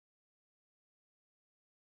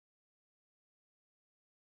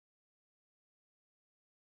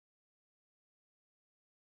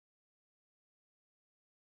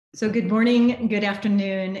So good morning, good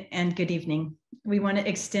afternoon, and good evening. We want to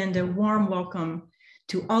extend a warm welcome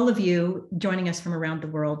to all of you joining us from around the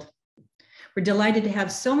world. We're delighted to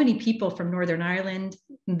have so many people from Northern Ireland,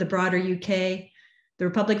 the broader UK, the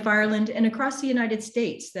Republic of Ireland, and across the United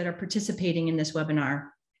States that are participating in this webinar.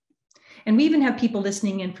 And we even have people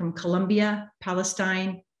listening in from Colombia,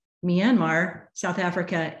 Palestine, Myanmar, South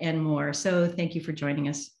Africa, and more. So thank you for joining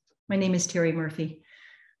us. My name is Terry Murphy.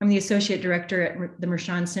 I'm the Associate Director at the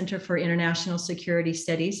Mershon Center for International Security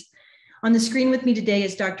Studies. On the screen with me today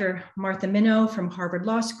is Dr. Martha Minow from Harvard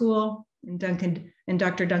Law School and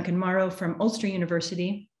Dr. Duncan Morrow from Ulster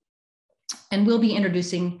University. And we'll be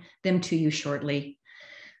introducing them to you shortly.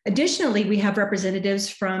 Additionally, we have representatives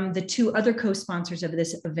from the two other co-sponsors of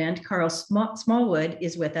this event. Carl Smallwood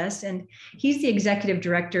is with us, and he's the Executive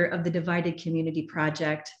Director of the Divided Community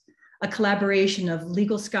Project, a collaboration of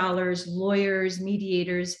legal scholars, lawyers,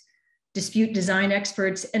 mediators, dispute design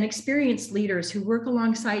experts, and experienced leaders who work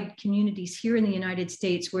alongside communities here in the United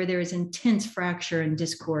States where there is intense fracture and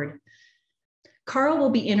discord. Carl will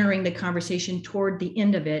be entering the conversation toward the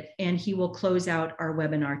end of it, and he will close out our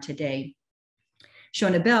webinar today.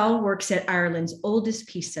 Shona Bell works at Ireland's oldest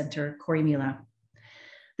peace center, Corrymeela.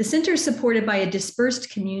 The center is supported by a dispersed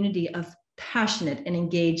community of passionate and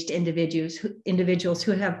engaged individuals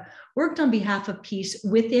who have worked on behalf of peace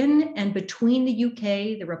within and between the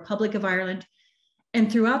UK, the Republic of Ireland, and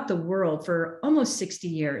throughout the world for almost 60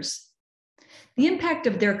 years. The impact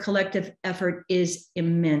of their collective effort is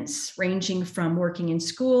immense, ranging from working in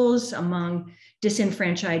schools among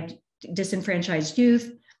disenfranchised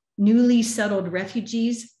youth, newly settled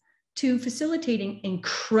refugees, to facilitating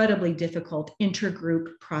incredibly difficult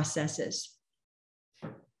intergroup processes.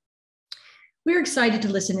 We're excited to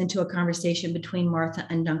listen into a conversation between Martha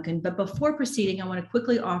and Duncan, but before proceeding, I want to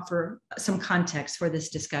quickly offer some context for this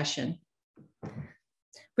discussion.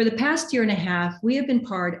 For the past year and a half, we have been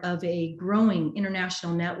part of a growing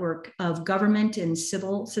international network of government and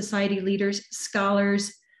civil society leaders,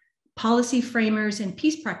 scholars, policy framers, and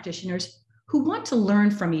peace practitioners who want to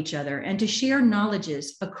learn from each other and to share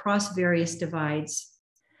knowledges across various divides.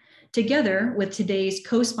 Together with today's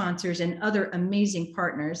co-sponsors and other amazing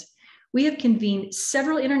partners, we have convened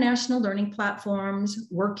several international learning platforms,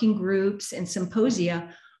 working groups, and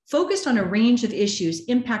symposia focused on a range of issues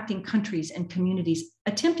impacting countries and communities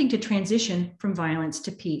attempting to transition from violence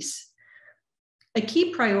to peace. A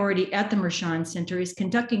key priority at the Mershon Center is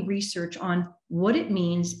conducting research on what it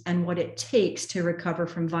means and what it takes to recover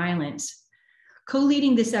from violence.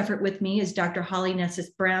 Co-leading this effort with me is Dr. Holly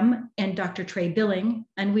Nessus-Brem and Dr. Trey Billing,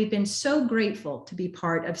 and we've been so grateful to be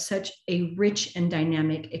part of such a rich and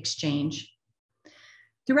dynamic exchange.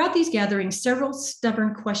 Throughout these gatherings, several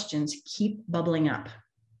stubborn questions keep bubbling up.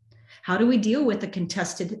 How do we deal with the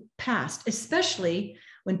contested past, especially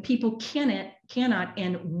when people cannot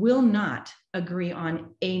and will not agree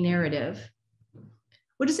on a narrative?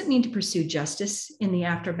 What does it mean to pursue justice in the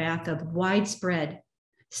aftermath of widespread,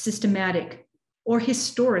 systematic, or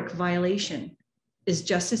historic violation? Is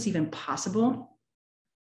justice even possible?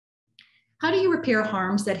 How do you repair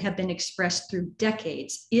harms that have been expressed through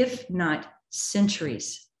decades, if not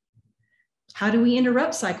centuries? How do we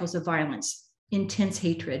interrupt cycles of violence, intense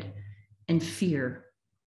hatred, and fear?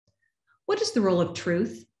 What is the role of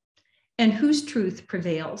truth, and whose truth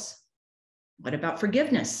prevails? What about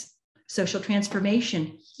forgiveness, social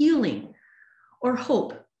transformation, healing, or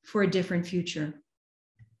hope for a different future?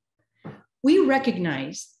 We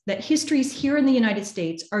recognize that histories here in the United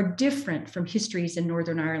States are different from histories in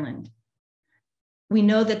Northern Ireland. We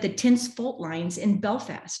know that the tense fault lines in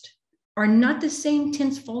Belfast are not the same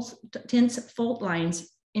tense fault lines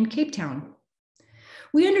in Cape Town.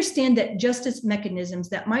 We understand that justice mechanisms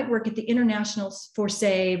that might work at the international for,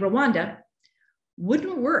 say, Rwanda,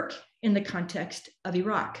 wouldn't work in the context of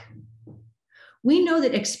Iraq. We know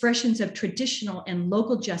that expressions of traditional and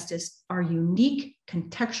local justice are unique,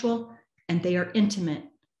 contextual, and they are intimate.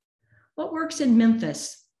 What works in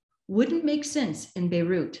Memphis wouldn't make sense in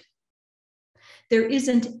Beirut. There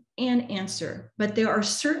isn't an answer, but there are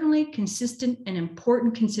certainly consistent and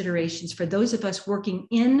important considerations for those of us working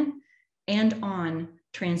in and on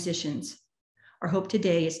transitions. Our hope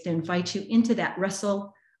today is to invite you into that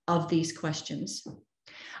wrestle of these questions.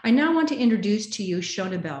 I now want to introduce to you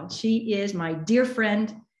Shona Bell. She is my dear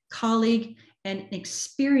friend, colleague, and an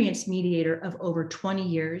experienced mediator of over 20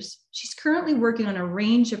 years. She's currently working on a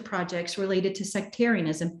range of projects related to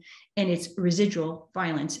sectarianism and its residual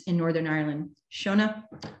violence in Northern Ireland. Shona,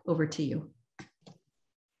 over to you.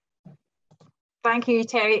 Thank you,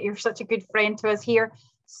 Terry. You're such a good friend to us here.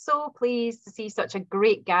 So pleased to see such a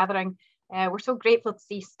great gathering We're so grateful to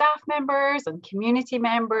see staff members and community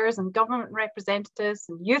members and government representatives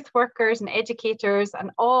and youth workers and educators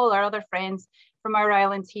and all our other friends from our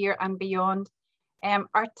islands here and beyond.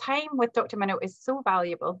 Our time with Dr. Minow is so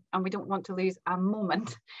valuable and we don't want to lose a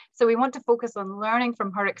moment. So we want to focus on learning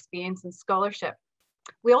from her experience and scholarship.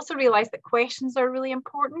 We also realised that questions are really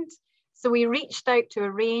important. So we reached out to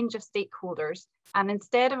a range of stakeholders, and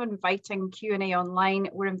instead of inviting Q&A online,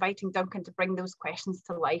 we're inviting Duncan to bring those questions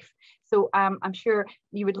to life. So I'm sure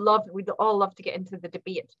we'd all love to get into the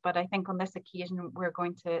debate, but I think on this occasion, we're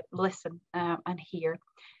going to listen and hear.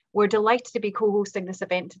 We're delighted to be co-hosting this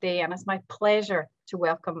event today, and it's my pleasure to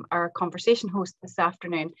welcome our conversation host this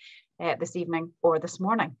afternoon, this evening, or this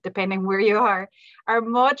morning, depending where you are. Our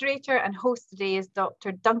moderator and host today is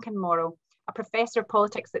Dr. Duncan Morrow, a professor of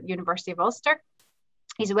politics at the University of Ulster.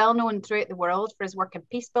 He's well known throughout the world for his work in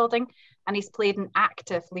peace building, and he's played an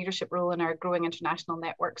active leadership role in our growing international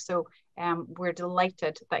network. So we're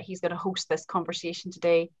delighted that he's going to host this conversation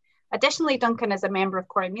today. Additionally, Duncan is a member of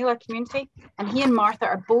Corrymeela community, and he and Martha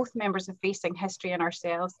are both members of Facing History in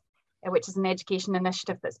Ourselves, which is an education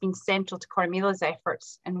initiative that's been central to Corrymeela's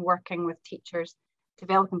efforts in working with teachers,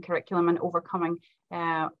 developing curriculum and overcoming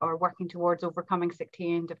or working towards overcoming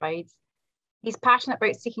sectarian divides. He's passionate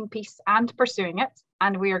about seeking peace and pursuing it,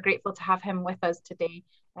 and we are grateful to have him with us today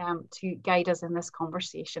to guide us in this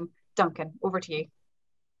conversation. Duncan, over to you.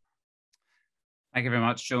 Thank you very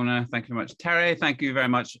much, Jonah. Thank you very much, Terry. Thank you very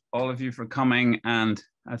much, all of you, for coming. And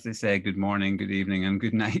as they say, good morning, good evening, and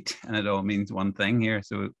good night. And it all means one thing here,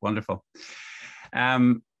 so wonderful.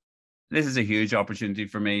 This is a huge opportunity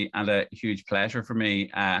for me and a huge pleasure for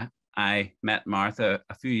me. I met Martha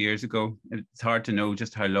a few years ago. It's hard to know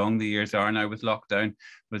just how long the years are now with lockdown. It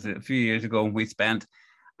was a few years ago, and we spent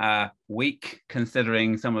a week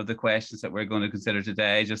considering some of the questions that we're going to consider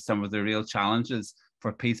today, just some of the real challenges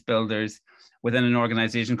for peace builders within an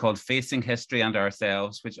organization called Facing History and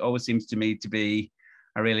Ourselves, which always seems to me to be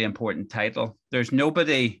a really important title. There's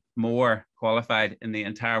nobody more qualified in the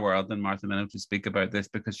entire world than Martha Minow to speak about this,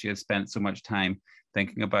 because she has spent so much time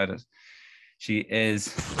thinking about it. She is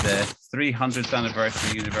the 300th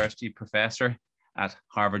anniversary university professor at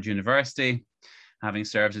Harvard University, having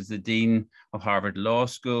served as the Dean of Harvard Law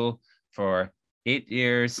School for 8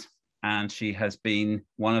 years. And she has been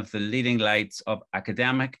one of the leading lights of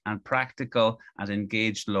academic and practical and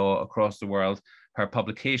engaged law across the world. Her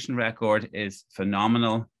publication record is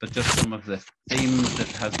phenomenal, but just some of the themes that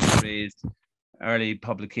has been raised: early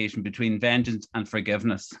publication Between Vengeance and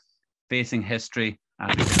Forgiveness, Facing History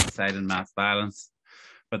after Genocide and Mass Violence,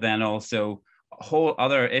 but then also whole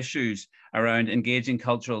other issues around engaging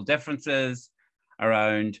cultural differences,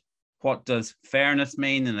 around what does fairness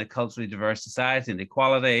mean in a culturally diverse society and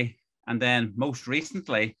equality, and then most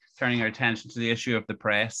recently turning our attention to the issue of the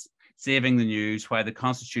press, saving the news, why the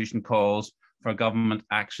Constitution calls for government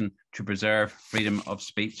action to preserve freedom of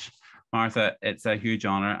speech. Martha, it's a huge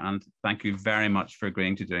honor, and thank you very much for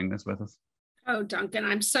agreeing to doing this with us. Oh, Duncan,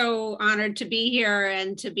 I'm so honored to be here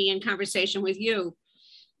and to be in conversation with you.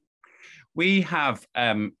 We have,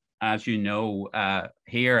 as you know,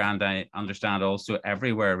 here, and I understand also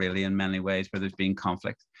everywhere really in many ways where there's been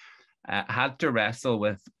conflict, had to wrestle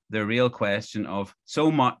with the real question of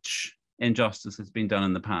so much injustice has been done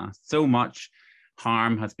in the past, so much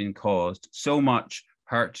harm has been caused, so much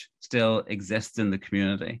hurt still exists in the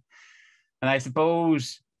community. And I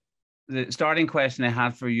suppose the starting question I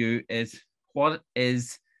had for you is, what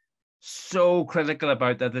is so critical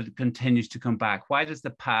about that it continues to come back? Why does the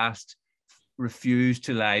past refuse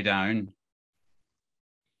to lie down?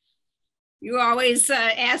 You always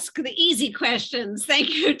ask the easy questions.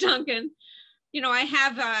 Thank you, Duncan. You know, I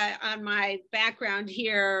have on my background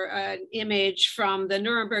here an image from the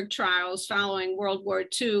Nuremberg trials following World War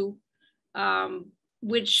II,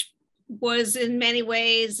 which was in many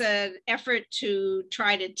ways an effort to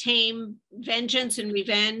try to tame vengeance and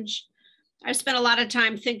revenge. I've spent a lot of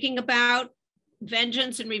time thinking about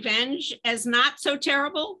vengeance and revenge as not so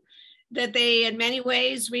terrible, that they in many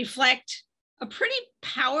ways reflect a pretty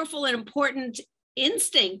powerful and important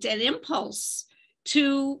instinct and impulse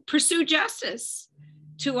to pursue justice,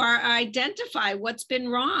 to identify what's been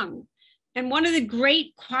wrong. And one of the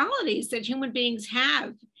great qualities that human beings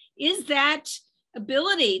have is that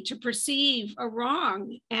ability to perceive a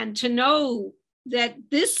wrong and to know that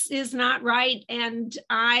this is not right and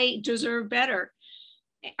I deserve better.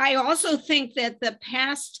 I also think that the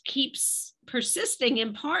past keeps persisting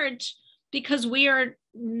in part because we are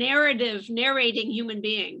narrating human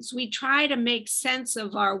beings. We try to make sense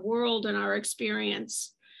of our world and our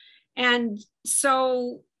experience. And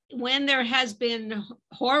so when there has been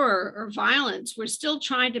horror or violence, we're still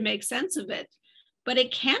trying to make sense of it, but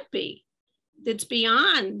it can't be. It's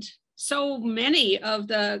beyond so many of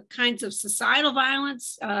the kinds of societal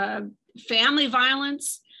violence, family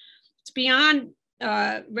violence. It's beyond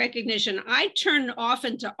recognition. I turn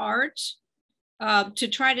often to art to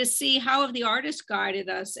try to see how have the artists guided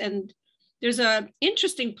us. And there's an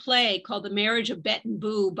interesting play called The Marriage of Bet and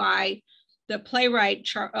Boo by the playwright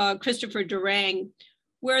Christopher Durang,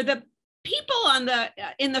 where the people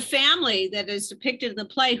in the family that is depicted in the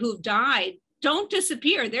play who've died don't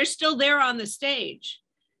disappear. They're still there on the stage.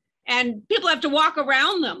 And people have to walk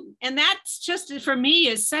around them. And that's just, for me,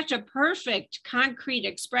 is such a perfect, concrete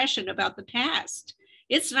expression about the past.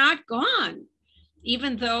 It's not gone,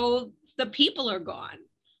 even though the people are gone,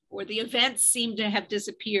 or the events seem to have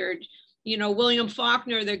disappeared. You know, William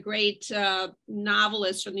Faulkner, the great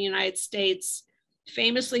novelist from the United States,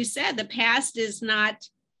 famously said, the past is not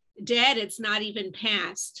dead, it's not even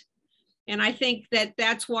past. And I think that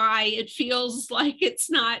that's why it feels like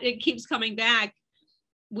it's not, it keeps coming back.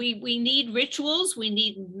 We need rituals, we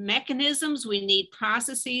need mechanisms, we need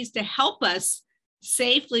processes to help us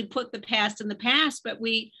safely put the past in the past, but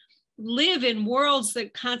we live in worlds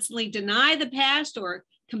that constantly deny the past or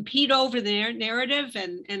compete over their narrative.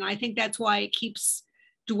 And I think that's why it keeps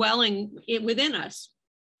dwelling within us.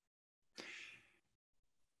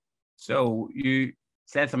 So you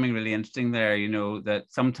said something really interesting there, you know, that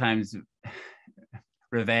sometimes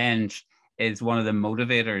revenge is one of the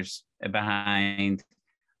motivators behind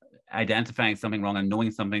identifying something wrong and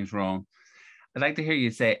knowing something's wrong. I'd like to hear you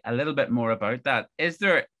say a little bit more about that. Is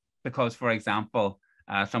there, because for example,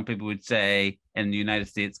 some people would say in the United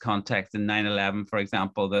States context in 9/11, for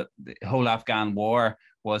example, that the whole Afghan war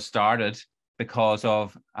was started because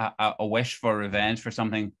of a wish for revenge for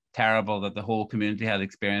something terrible that the whole community had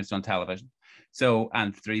experienced on television. So,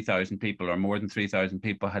 and 3,000 people or more than 3,000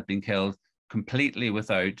 people had been killed completely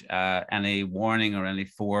without any warning or any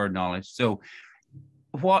foreknowledge. So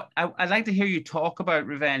I'd like to hear you talk about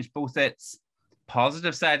revenge, both its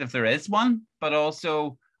positive side, if there is one, but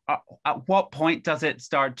also at what point does it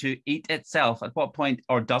start to eat itself? At what point,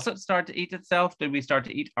 or does it start to eat itself? Do we start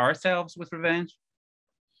to eat ourselves with revenge?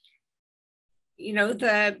 You know,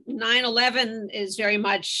 the 9/11 is very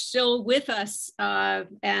much still with us,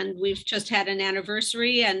 and we've just had an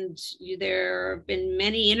anniversary, and there have been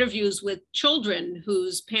many interviews with children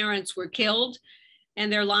whose parents were killed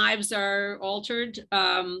and their lives are altered.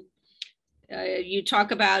 You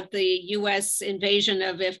talk about the US invasion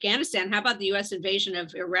of Afghanistan. How about the US invasion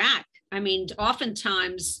of Iraq? I mean,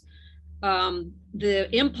 oftentimes the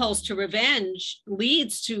impulse to revenge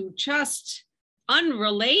leads to just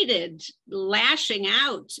unrelated lashing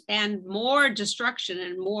out and more destruction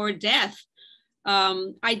and more death.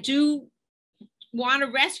 I do want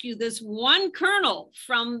to rescue this one kernel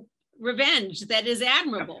from revenge that is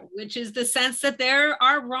admirable, which is the sense that there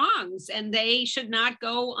are wrongs and they should not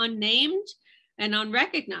go unnamed and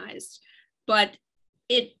unrecognized. But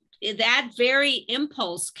that very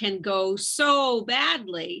impulse can go so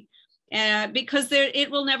badly because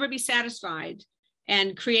it will never be satisfied,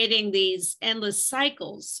 and creating these endless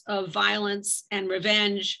cycles of violence and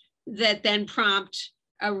revenge that then prompt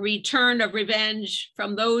a return of revenge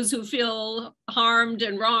from those who feel harmed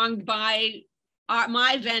and wronged by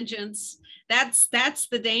my vengeance. That's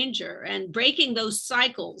the danger. And breaking those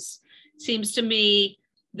cycles seems to me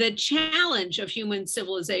the challenge of human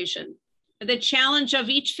civilization, the challenge of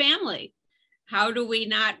each family. How do we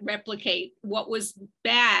not replicate what was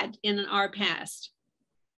bad in our past?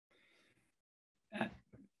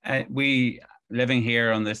 We, living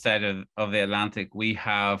here on this side of the Atlantic, we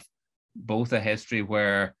have both a history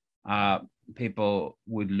where people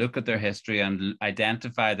would look at their history and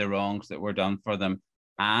identify the wrongs that were done for them,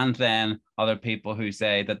 and then other people who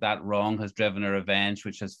say that that wrong has driven a revenge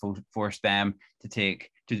which has forced them to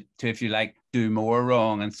if you like, do more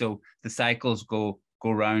wrong. And so the cycles go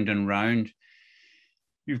round and round.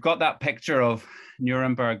 You've got that picture of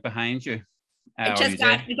Nuremberg behind you. I just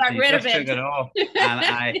got rid of it. Took it off.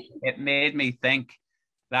 And it made me think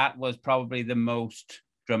that was probably the most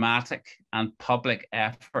dramatic and public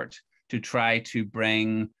effort to try to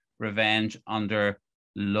bring revenge under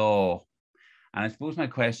law. And I suppose my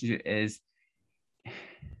question is,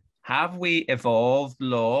 have we evolved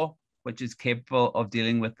law which is capable of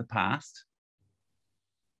dealing with the past?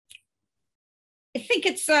 I think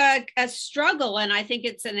it's a struggle, and I think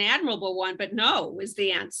it's an admirable one, but no is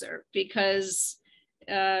the answer, because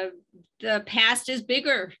the past is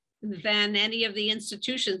bigger than any of the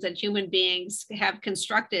institutions that human beings have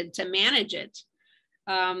constructed to manage it.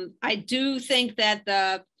 I do think that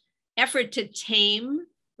the effort to tame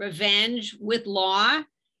revenge with law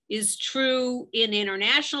is true in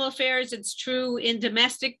international affairs. It's true in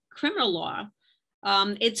domestic criminal law.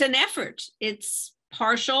 It's an effort. It's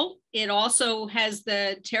partial. It also has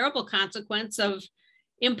the terrible consequence of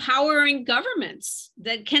empowering governments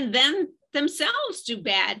that can then themselves do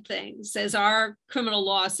bad things, as our criminal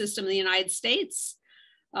law system in the United States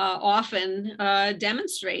often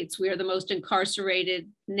demonstrates. We are the most incarcerated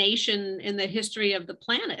nation in the history of the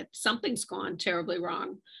planet. Something's gone terribly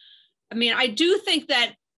wrong. I mean, I do think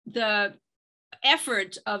that the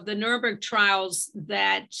effort of the Nuremberg trials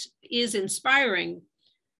that is inspiring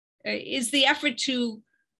is the effort to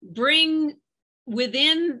bring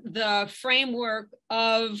within the framework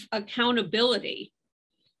of accountability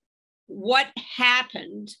what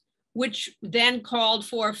happened, which then called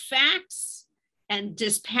for facts and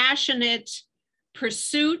dispassionate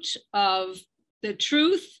pursuit of the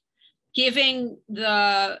truth, giving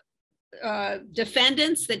the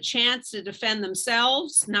defendants the chance to defend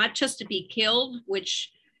themselves, not just to be killed,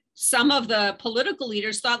 which some of the political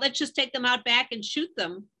leaders thought, let's just take them out back and shoot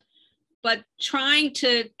them, but trying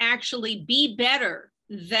to actually be better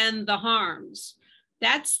than the harms.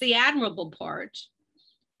 That's the admirable part.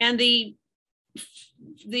 And the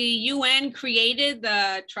UN created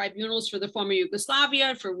the tribunals for the former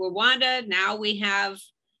Yugoslavia, for Rwanda. Now we have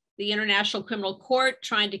the International Criminal Court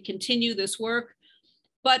trying to continue this work.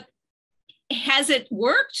 But has it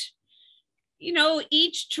worked? You know,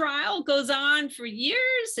 each trial goes on for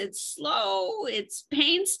years. It's slow, it's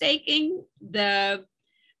painstaking. The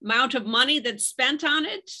amount of money that's spent on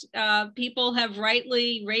it, people have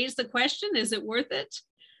rightly raised the question, is it worth it?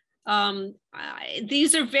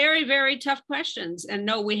 These are very, very tough questions. And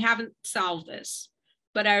no, we haven't solved this,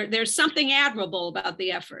 but there's something admirable about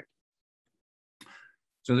the effort.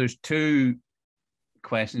 So there's two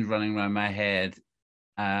questions running around my head,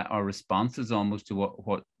 or responses almost to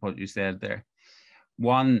what you said there.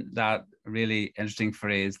 One, that really interesting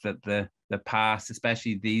phrase that the past,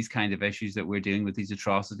 especially these kind of issues that we're dealing with, these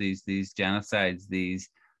atrocities, these genocides, these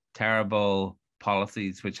terrible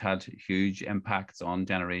policies which had huge impacts on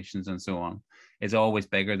generations and so on, is always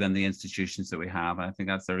bigger than the institutions that we have. And I think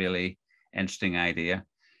that's a really interesting idea.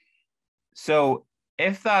 So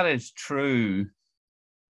if that is true,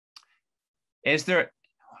 is there,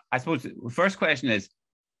 I suppose the first question is,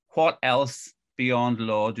 what else beyond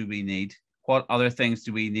law do we need? What other things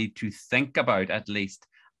do we need to think about, at least,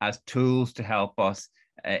 as tools to help us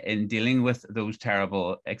in dealing with those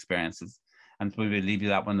terrible experiences? And we will leave you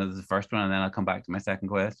that one as the first one, and then I'll come back to my second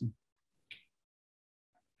question.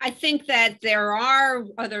 I think that there are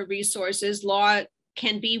other resources. Law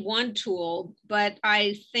can be one tool, but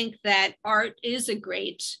I think that art is a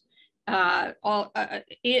great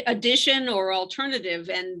addition or alternative.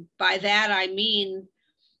 And by that, I mean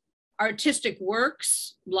artistic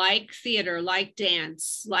works like theater, like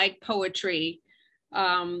dance, like poetry,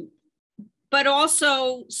 but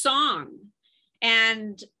also song,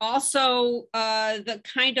 and also the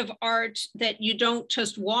kind of art that you don't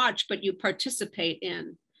just watch, but you participate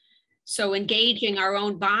in. So engaging our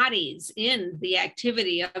own bodies in the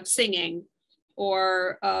activity of singing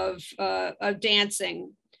or of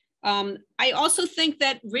dancing. I also think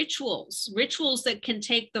that rituals that can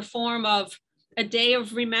take the form of a day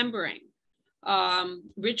of remembering,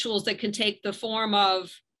 rituals that can take the form of,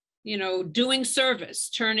 you know, doing service,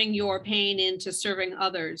 turning your pain into serving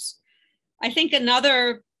others. I think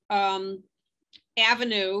another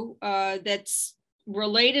avenue that's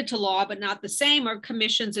related to law, but not the same, are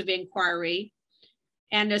commissions of inquiry.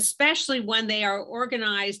 And especially when they are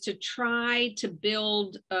organized to try to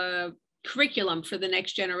build a curriculum for the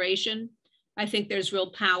next generation, I think there's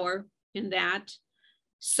real power in that,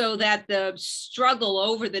 so that the struggle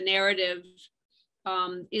over the narrative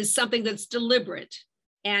is something that's deliberate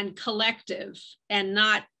and collective and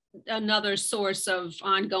not another source of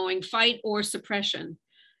ongoing fight or suppression.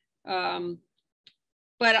 But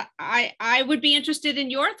I would be interested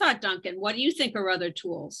in your thought, Duncan. What do you think are other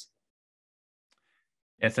tools?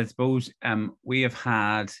 Yes, I suppose we have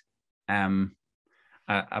had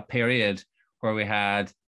a period where we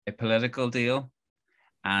had a political deal,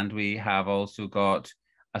 and we have also got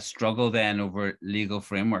a struggle then over legal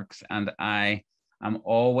frameworks. And I am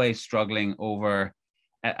always struggling over,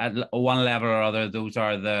 at one level or other, those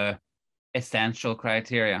are the essential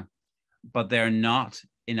criteria, but they're not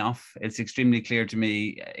enough. It's extremely clear to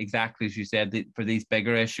me, exactly as you said, that for these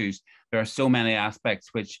bigger issues, there are so many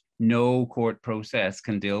aspects which no court process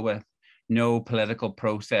can deal with, no political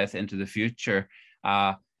process into the future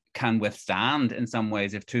can withstand in some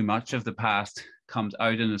ways if too much of the past comes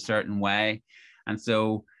out in a certain way. And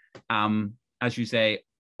so, as you say,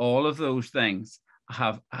 all of those things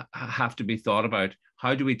have to be thought about.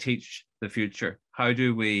 How do we teach the future? How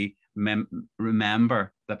do we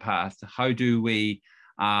remember the past? How do we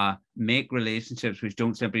make relationships which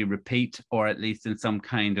don't simply repeat, or at least in some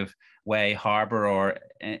kind of way harbor or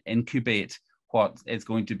incubate what is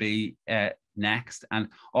going to be next? And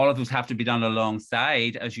all of those have to be done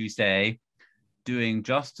alongside, as you say, doing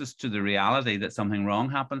justice to the reality that something wrong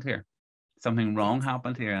happened here. Something wrong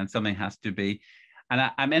happened here, and something has to be.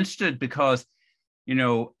 And I'm interested because, you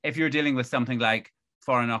know, if you're dealing with something like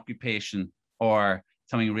foreign occupation, or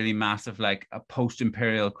something really massive like a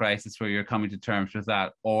post-imperial crisis where you're coming to terms with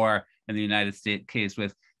that, or in the United States case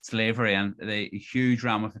with slavery and the huge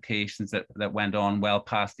ramifications that went on well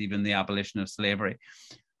past even the abolition of slavery.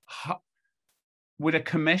 Would a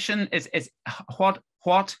commission,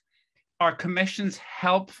 what are commissions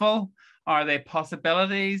helpful? Are they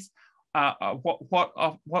possibilities? What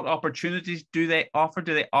opportunities do they offer?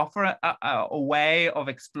 Do they offer a way of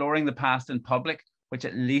exploring the past in public, which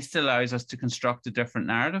at least allows us to construct a different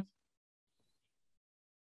narrative?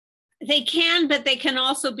 They can, but they can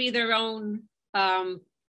also be their own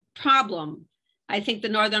problem. I think the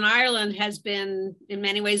Northern Ireland has been in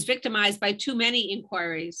many ways victimized by too many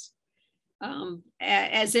inquiries,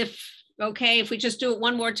 as if, okay, if we just do it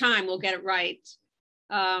one more time, we'll get it right.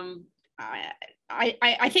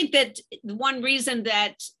 I think that the one reason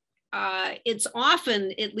that it's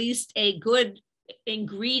often at least a good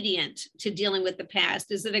ingredient to dealing with the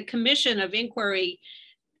past is that a commission of inquiry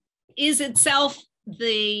is itself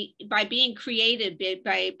by being created,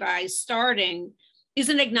 by starting, is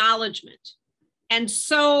an acknowledgement. And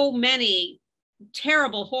so many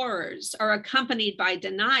terrible horrors are accompanied by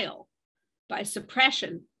denial, by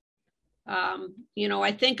suppression. You know,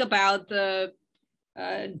 I think about the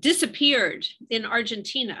disappeared in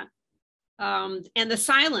Argentina and the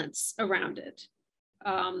silence around it.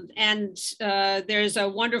 There's a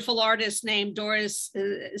wonderful artist named Doris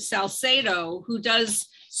Salcedo who does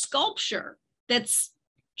sculpture that's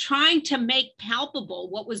trying to make palpable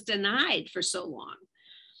what was denied for so long.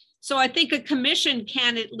 So I think a commission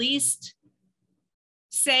can at least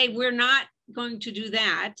say, we're not going to do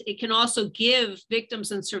that. It can also give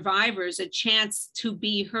victims and survivors a chance to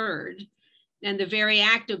be heard. And the very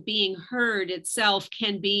act of being heard itself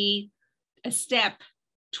can be a step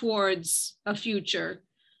towards a future.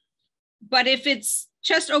 But if it's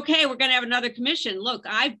just, okay, we're going to have another commission. Look,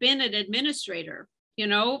 I've been an administrator. You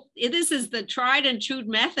know, this is the tried and true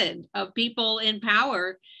method of people in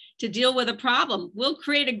power to deal with a problem. We'll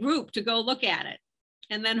create a group to go look at it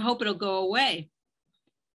and then hope it'll go away.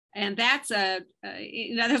 And that's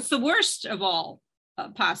that's the worst of all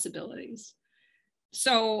possibilities.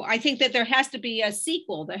 So I think that there has to be a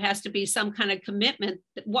sequel. There has to be some kind of commitment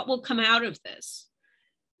that what will come out of this.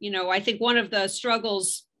 You know, I think one of the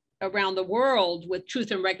struggles around the world with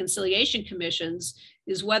truth and reconciliation commissions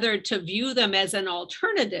is whether to view them as an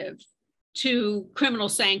alternative to criminal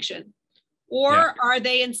sanction, or are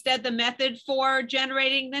they instead the method for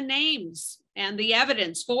generating the names and the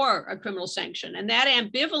evidence for a criminal sanction? And that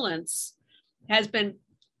ambivalence has been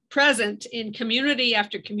present in community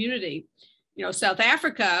after community. You know, South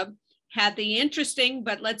Africa had the interesting,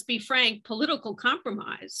 but let's be frank, political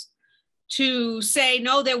compromise to say,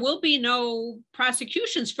 no, there will be no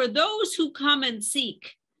prosecutions for those who come and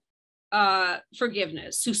seek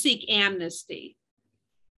forgiveness, who seek amnesty,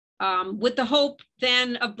 with the hope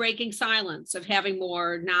then of breaking silence, of having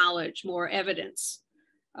more knowledge, more evidence.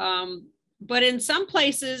 But in some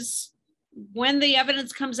places, when the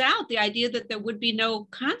evidence comes out, the idea that there would be no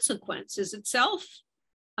consequence is itself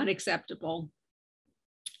unacceptable.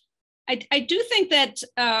 I do think that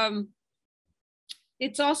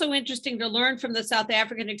it's also interesting to learn from the South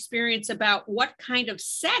African experience about what kind of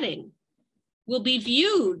setting will be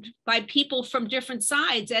viewed by people from different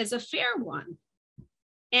sides as a fair one.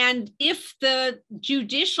 And if the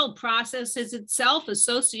judicial process is itself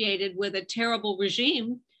associated with a terrible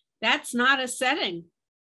regime, that's not a setting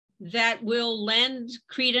that will lend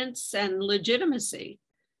credence and legitimacy.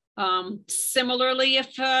 Similarly,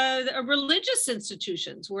 if religious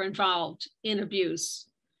institutions were involved in abuse,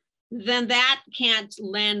 then that can't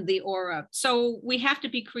lend the aura. So we have to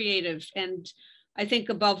be creative. And I think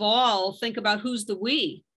above all, think about who's the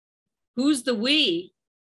we. Who's the we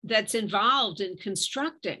that's involved in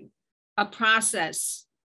constructing a process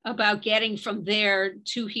about getting from there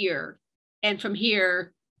to here and from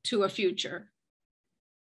here to a future.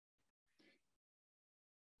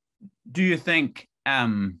 Do you think,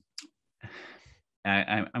 I'm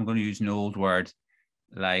going to use an old word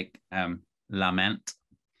like lament,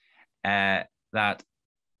 that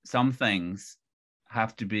some things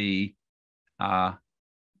have to be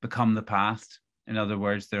become the past, In other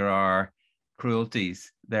words, there are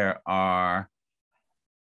cruelties, there are,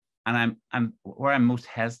 and where I'm most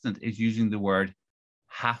hesitant is using the word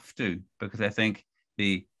have to, because I think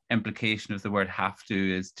the implication of the word have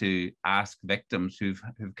to is to ask victims who've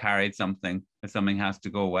carried something that something has to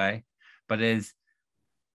go away. But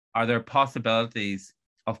are there possibilities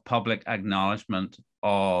of public acknowledgement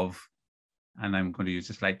of, and I'm going to use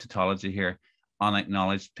a slight tautology here,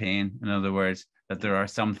 unacknowledged pain? In other words, that there are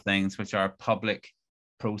some things which our public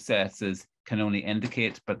processes can only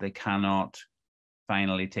indicate, but they cannot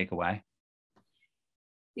finally take away.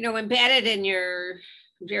 You know, embedded in your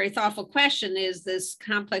very thoughtful question is this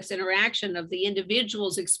complex interaction of the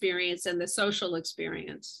individual's experience and the social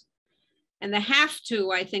experience. And the have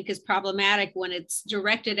to, I think, is problematic when it's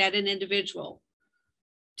directed at an individual.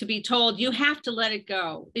 To be told, you have to let it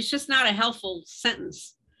go. It's just not a helpful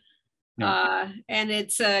sentence. No. And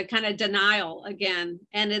it's a kind of denial again.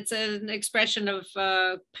 And it's an expression of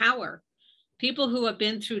power. People who have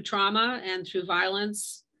been through trauma and through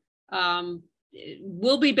violence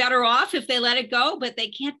will be better off if they let it go, but they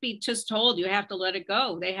can't be just told you have to let it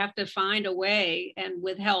go. They have to find a way and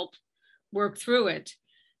with help work through it.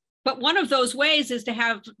 But one of those ways is to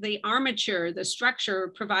have the armature, the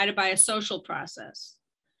structure provided by a social process.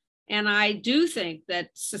 And I do think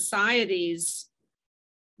that societies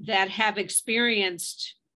that have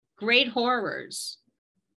experienced great horrors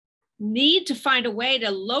need to find a way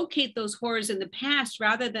to locate those horrors in the past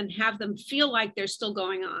rather than have them feel like they're still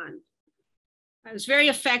going on. I was very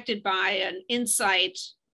affected by an insight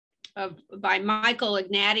by Michael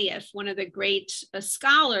Ignatieff, one of the great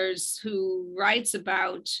scholars who writes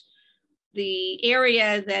about the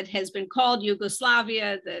area that has been called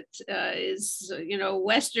Yugoslavia, that is,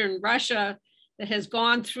 Western Russia, that has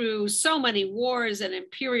gone through so many wars and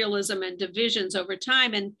imperialism and divisions over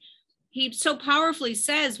time. And he so powerfully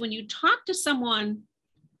says, when you talk to someone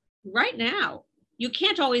right now, you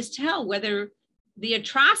can't always tell whether the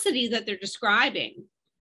atrocity that they're describing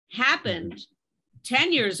happened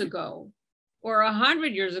 10 years ago, or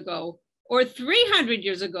 100 years ago, or 300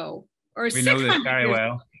 years ago, or 600 years ago. We know this very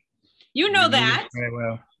well. You know that very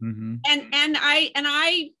well. Mm-hmm. And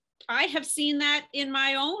I have seen that in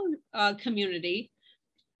my own community.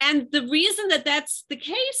 And the reason that that's the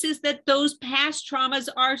case is that those past traumas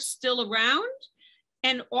are still around,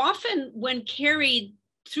 and often when carried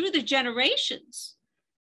through the generations,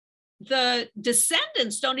 the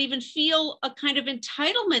descendants don't even feel a kind of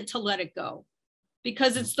entitlement to let it go,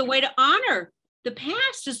 because it's the way to honor the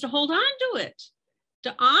past is to hold on to it,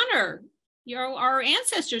 to honor our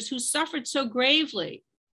ancestors who suffered so gravely.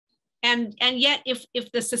 And yet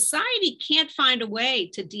if the society can't find a way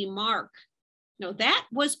to demark, that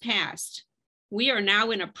was past, we are now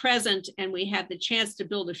in a present and we have the chance to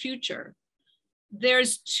build a future,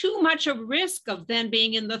 there's too much a risk of then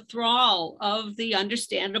being in the thrall of the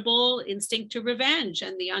understandable instinct to revenge,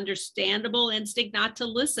 and the understandable instinct not to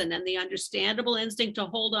listen, and the understandable instinct to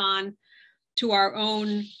hold on to our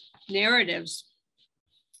own narratives.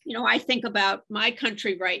 I think about my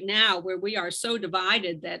country right now, where we are so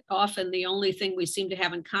divided that often the only thing we seem to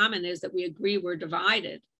have in common is that we agree we're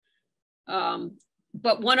divided.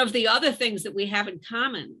 But one of the other things that we have in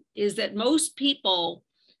common is that most people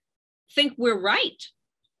think we're right.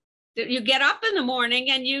 That you get up in the morning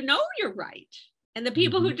and you know you're right. And the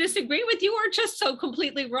people who disagree with you are just so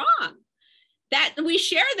completely wrong. That we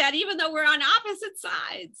share that even though we're on opposite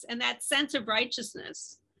sides, and that sense of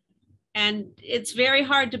righteousness. And it's very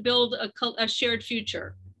hard to build a shared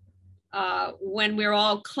future when we're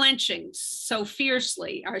all clenching so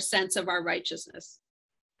fiercely our sense of our righteousness.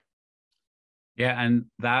 Yeah, and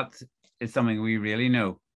that is something we really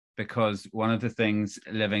know, because one of the things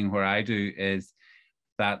living where I do is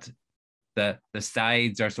that the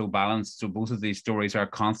sides are so balanced. So both of these stories are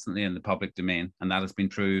constantly in the public domain, and that has been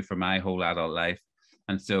true for my whole adult life.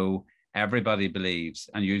 And so everybody believes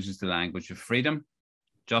and uses the language of freedom,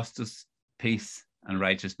 justice, peace, and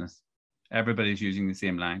righteousness. Everybody's using the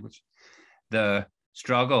same language. The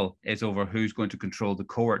struggle is over who's going to control the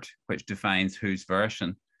court, which defines whose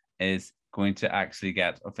version is going to actually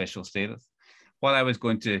get official status. What I was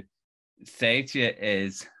going to say to you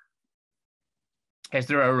is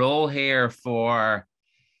there a role here for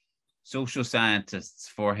social scientists,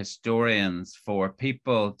 for historians, for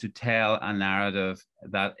people to tell a narrative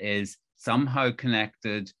that is somehow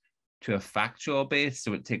connected to a factual base,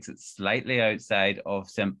 so it takes it slightly outside of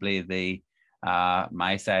simply the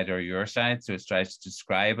my side or your side, so it tries to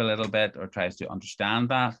describe a little bit or tries to understand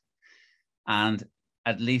that, and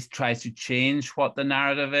at least tries to change what the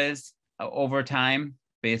narrative is over time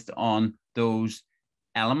based on those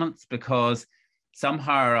elements, because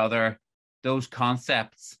somehow or other those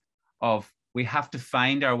concepts of we have to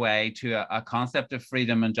find our way to a concept of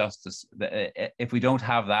freedom and justice. If we don't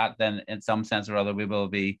have that, then in some sense or other, we will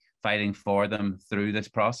be fighting for them through this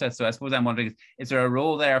process. So I suppose I'm wondering, is there a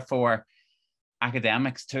role there for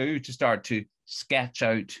academics too, to start to sketch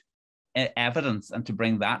out evidence and to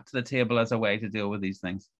bring that to the table as a way to deal with these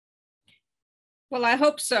things? Well, I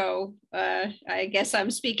hope so. I guess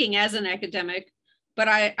I'm speaking as an academic, but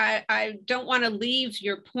I don't want to leave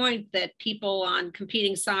your point that people on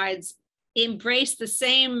competing sides embrace the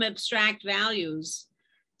same abstract values.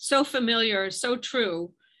 So familiar, so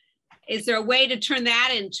true. Is there a way to turn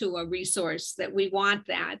that into a resource that we want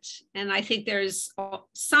that? And I think there's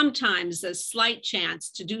sometimes a slight chance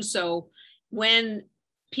to do so when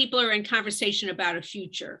people are in conversation about a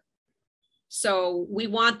future. So we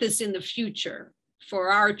want this in the future for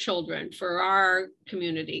our children, for our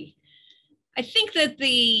community. I think that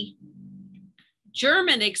the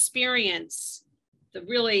German experience,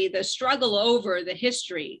 the struggle over the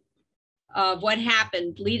history of what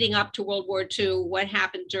happened leading up to World War II, what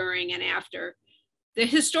happened during and after, the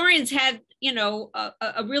historians had,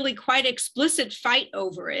 a really quite explicit fight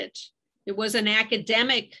over it. It was an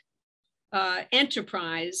academic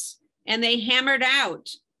enterprise, and they hammered out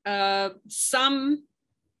some,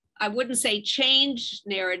 I wouldn't say changed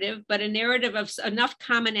narrative, but a narrative of enough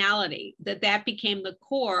commonality that became the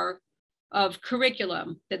core of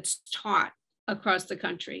curriculum that's taught across the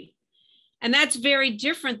country. And that's very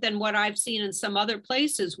different than what I've seen in some other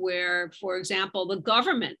places where, for example, the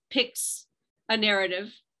government picks a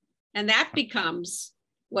narrative and that becomes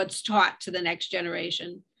what's taught to the next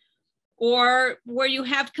generation, or where you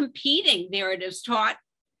have competing narratives taught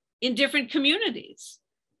in different communities,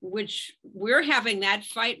 which we're having that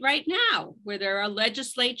fight right now, where there are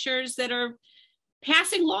legislatures that are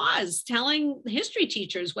passing laws telling history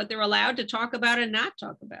teachers what they're allowed to talk about and not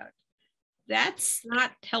talk about. That's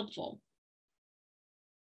not helpful.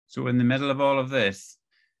 So in the middle of all of this,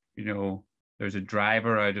 there's a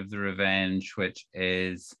driver out of the revenge, which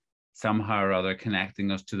is somehow or other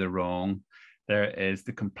connecting us to the wrong. There is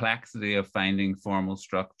the complexity of finding formal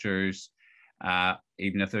structures.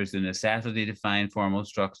 Even if there's the necessity to find formal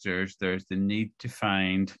structures, there's the need to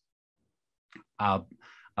find a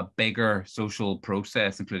bigger social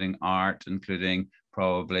process, including art, including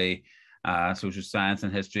probably social science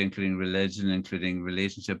and history, including religion, including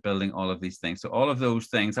relationship building, all of these things. So all of those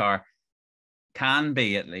things can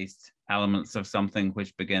be at least elements of something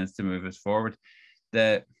which begins to move us forward.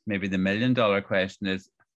 Maybe the $1 million question is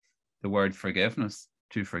the word forgiveness,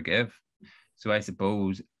 to forgive. So I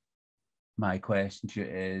suppose my question to you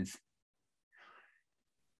is,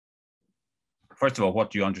 first of all,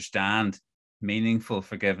 what do you understand meaningful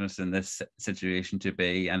forgiveness in this situation to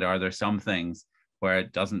be? And are there some things where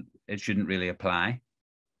it shouldn't really apply?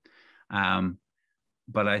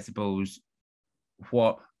 But I suppose,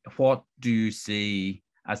 what do you see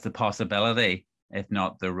as the possibility, if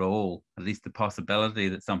not the role, at least the possibility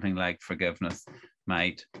that something like forgiveness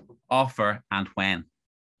might offer, and when?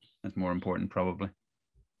 That's more important, probably.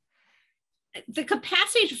 The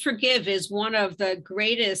capacity to forgive is one of the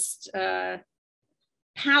greatest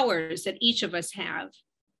powers that each of us have.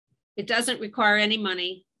 It doesn't require any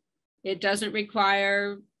money. It doesn't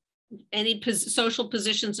require any social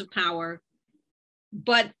positions of power.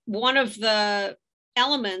 But one of the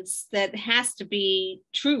elements that has to be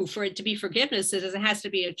true for it to be forgiveness is it has to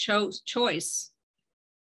be a choice.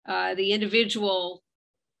 The individual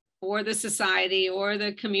or the society or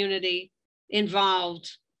the community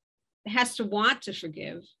involved has to want to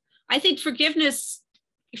forgive. I think forgiveness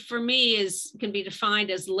for me can be defined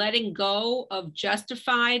as letting go of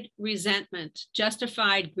justified resentment,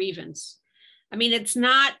 justified grievance. I mean, it's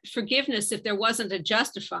not forgiveness if there wasn't a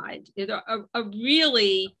justified, a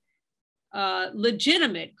really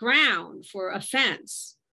legitimate ground for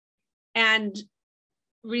offense. And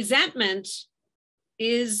resentment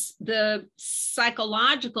is the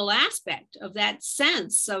psychological aspect of that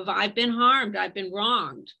sense of I've been harmed, I've been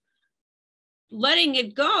wronged. Letting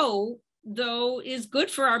it go, though, is good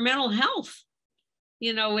for our mental health.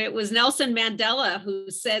 It was Nelson Mandela who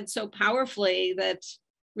said so powerfully that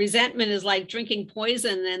resentment is like drinking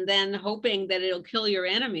poison and then hoping that it'll kill your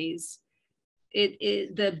enemies. Now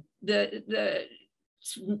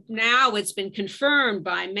it's been confirmed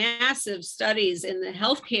by massive studies in the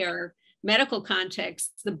healthcare medical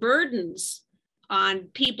context, the burdens on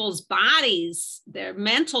people's bodies, their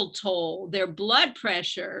mental toll, their blood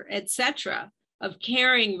pressure, etc., of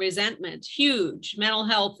carrying resentment, huge. Mental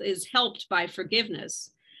health is helped by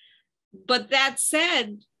forgiveness. But that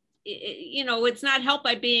said, it's not helped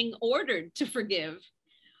by being ordered to forgive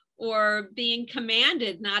or being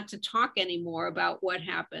commanded not to talk anymore about what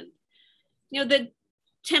happened. You know, the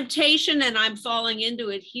temptation, and I'm falling into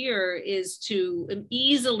it here, is to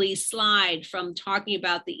easily slide from talking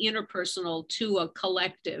about the interpersonal to a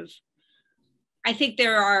collective. I think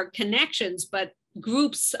there are connections, but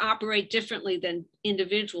groups operate differently than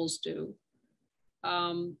individuals do.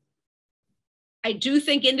 I do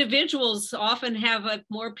think individuals often have a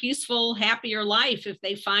more peaceful, happier life if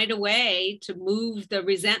they find a way to move the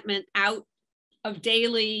resentment out of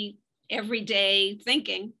daily, everyday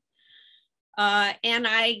thinking. And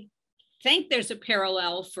I think there's a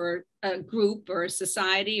parallel for a group or a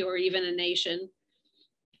society or even a nation.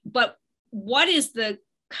 But what is the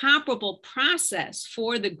comparable process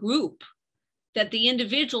for the group that the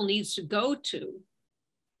individual needs to go to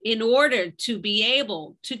in order to be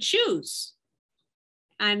able to choose?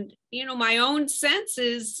 And, you know, my own sense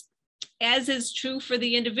is, as is true for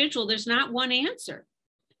the individual, there's not one answer.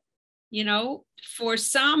 You know, for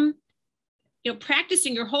some, you know,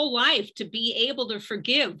 practicing your whole life to be able to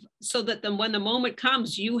forgive so that then when the moment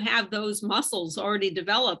comes, you have those muscles already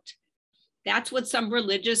developed. That's what some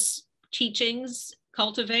religious teachings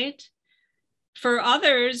cultivate. For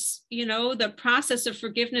others, you know, the process of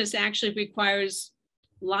forgiveness actually requires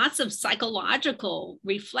lots of psychological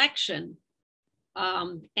reflection,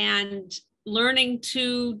 and learning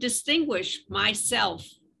to distinguish myself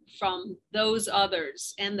from those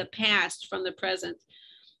others and the past from the present.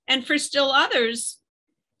 And for still others,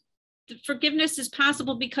 the forgiveness is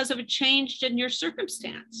possible because of a change in your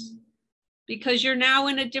circumstance, because you're now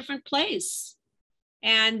in a different place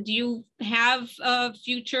and you have a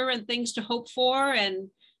future and things to hope for and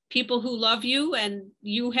people who love you, and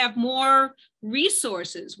you have more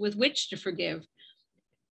resources with which to forgive.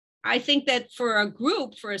 I think that for a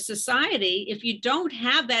group, for a society, if you don't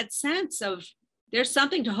have that sense of there's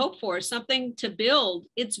something to hope for, something to build,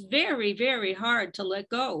 it's very, very hard to let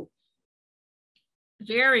go.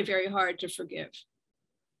 Very, very hard to forgive.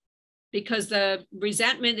 Because the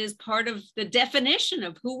resentment is part of the definition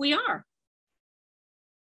of who we are.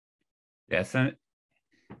 Yes, and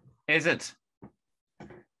is it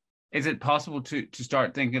possible to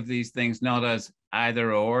start thinking of these things not as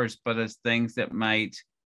either ors, but as things that might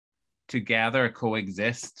together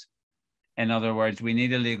coexist? In other words, we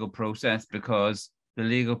need a legal process because the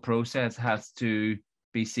legal process has to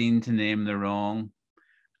be seen to name the wrong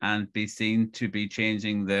and be seen to be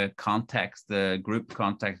changing the context, the group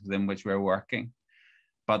context within which we're working.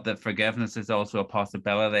 But that forgiveness is also a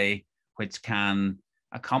possibility which can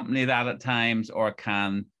accompany that at times, or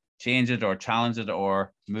can change it or challenge it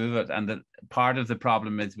or move it. And that part of the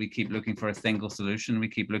problem is we keep looking for a single solution. We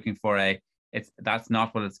keep looking for that's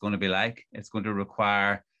not what it's going to be like. It's going to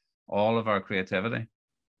require all of our creativity.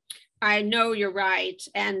 I know you're right.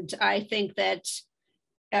 And I think that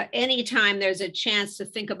anytime there's a chance to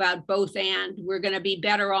think about both and, we're going to be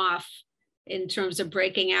better off in terms of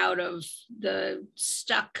breaking out of the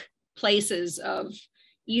stuck places of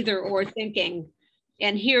either or thinking.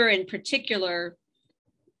 And here in particular,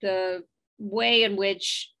 the way in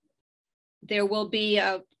which there will be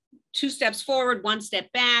 2 steps forward, 1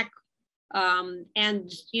 step back.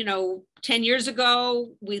 And, you know, 10 years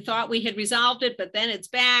ago, we thought we had resolved it, but then it's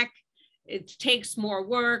back. It takes more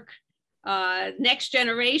work. Next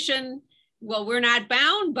generation, well, we're not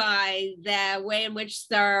bound by the way in which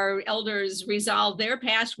our elders resolved their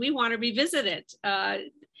past. We want to revisit it.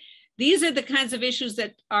 These are the kinds of issues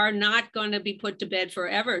that are not going to be put to bed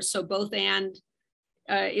forever. So both and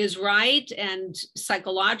is right, and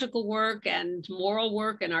psychological work and moral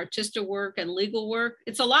work and artistic work and legal work.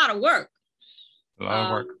 It's a lot of work. A lot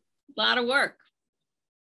of work. A lot of work.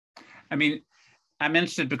 I mean, I'm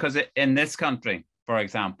interested because in this country, for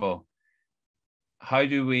example, how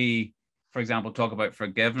do we, for example, talk about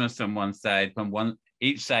forgiveness on one side when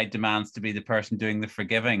each side demands to be the person doing the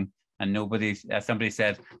forgiving, and nobody, as somebody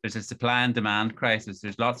said, there's a supply and demand crisis.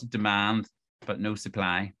 There's lots of demand, but no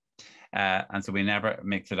supply. And so we never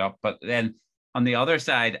mix it up. But then on the other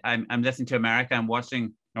side, I'm listening to America, I'm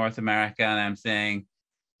watching North America, and I'm saying,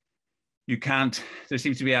 there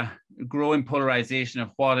seems to be a growing polarization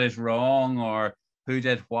of what is wrong or who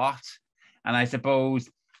did what. And I suppose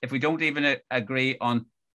if we don't even agree on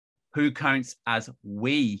who counts as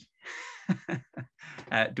we,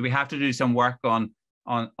 do we have to do some work on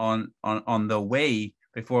the way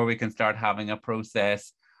before we can start having a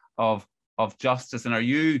process of justice? And are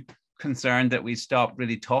you concerned that we stop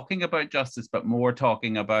really talking about justice, but more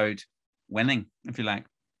talking about winning, if you like?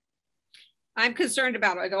 I'm concerned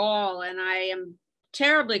about it all, and I am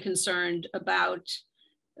terribly concerned about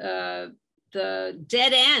the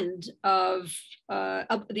dead end of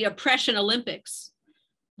the oppression Olympics,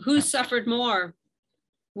 Who suffered more?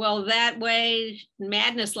 Well, that way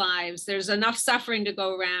madness lives. There's enough suffering to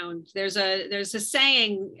go around. There's a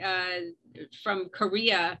saying from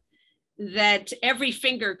Korea that every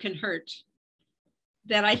finger can hurt,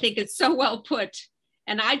 that I think is so well put.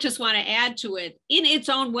 And I just want to add to it, in its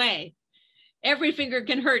own way. Every finger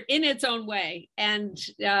can hurt in its own way. And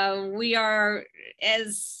we are,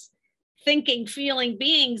 as thinking, feeling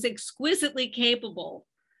beings, exquisitely capable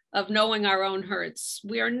of knowing our own hurts.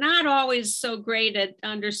 We are not always so great at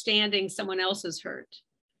understanding someone else's hurt.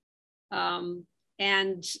 I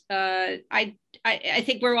think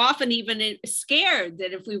we're often even scared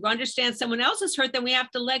that if we understand someone else's hurt, then we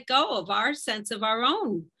have to let go of our sense of our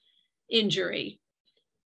own injury.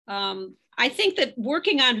 I think that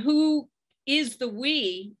working on who is the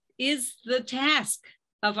we is the task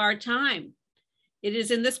of our time. It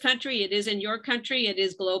is in this country, it is in your country, it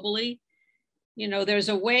is globally. You know, there's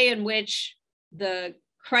a way in which the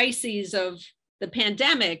crises of the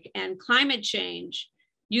pandemic and climate change,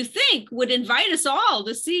 you think, would invite us all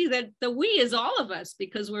to see that the we is all of us,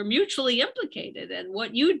 because we're mutually implicated, and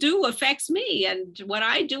what you do affects me and what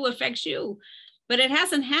I do affects you. But it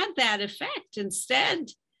hasn't had that effect. Instead,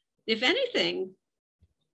 if anything,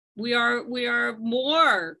 we are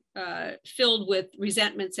more filled with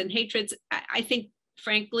resentments and hatreds. I think,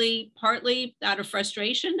 frankly, partly out of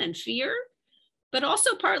frustration and fear, but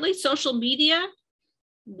also partly social media,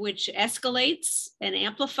 which escalates and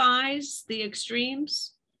amplifies the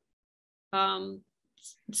extremes.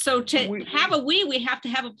 So to have a we have to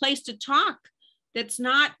have a place to talk that's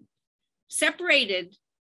not separated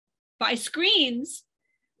by screens,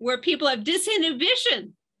 where people have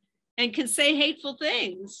disinhibition and can say hateful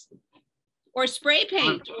things or spray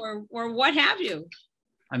paint or what have you.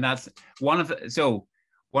 And that's one of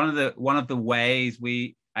the ways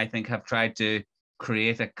we, I think, have tried to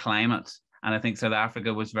create a climate, and I think South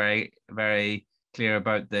Africa was very, very clear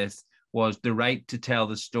about this, was the right to tell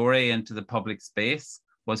the story into the public space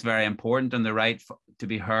was very important, and the right to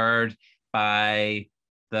be heard by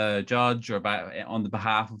the judge or on the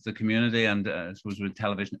behalf of the community, and I suppose with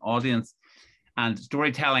television audience. And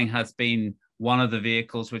storytelling has been one of the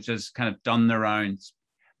vehicles which has kind of done the rounds.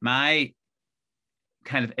 My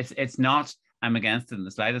kind of, it's not, I'm against it in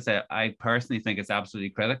the slightest. I personally think it's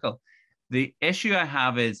absolutely critical. The issue I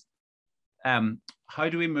have is, how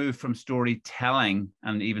do we move from storytelling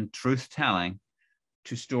and even truth-telling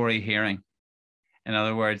to story hearing? In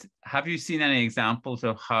other words, have you seen any examples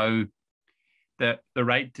of how the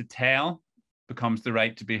right to tell becomes the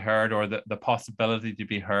right to be heard, or the possibility to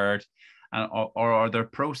be heard? Or are there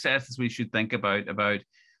processes we should think about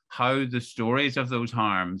how the stories of those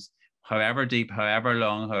harms, however deep, however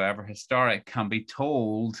long, however historic, can be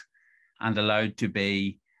told and allowed to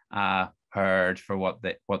be heard for what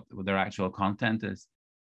their actual content is?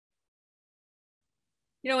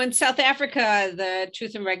 You know, in South Africa, the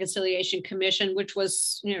Truth and Reconciliation Commission, which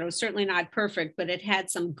was, you know, certainly not perfect, but it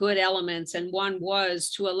had some good elements. And one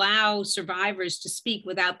was to allow survivors to speak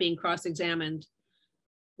without being cross-examined,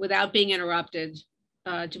 without being interrupted,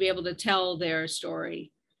 to be able to tell their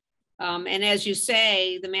story. And as you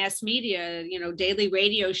say, the mass media, you know, daily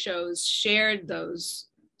radio shows shared those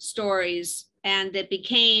stories, and it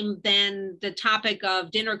became then the topic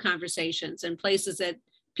of dinner conversations, and places that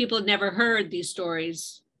people had never heard these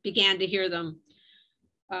stories began to hear them.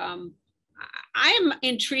 I am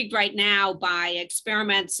intrigued right now by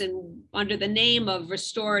experiments under the name of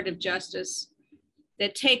restorative justice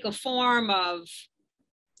that take a form of,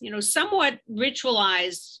 you know, somewhat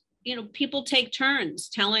ritualized, you know, people take turns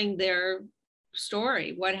telling their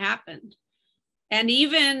story, what happened. And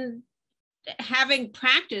even having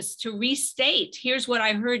practice to restate, here's what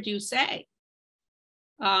I heard you say.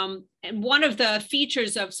 And one of the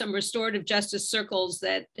features of some restorative justice circles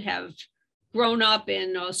that have grown up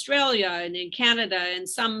in Australia and in Canada and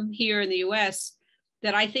some here in the US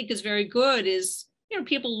that I think is very good is, you know,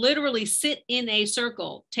 people literally sit in a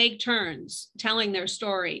circle, take turns telling their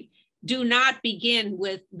story. Do not begin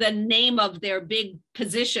with the name of their big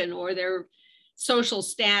position or their social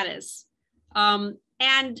status.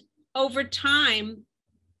 And over time,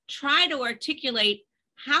 try to articulate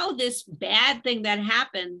how this bad thing that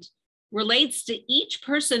happened relates to each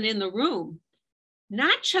person in the room,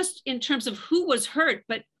 not just in terms of who was hurt,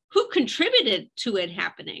 but who contributed to it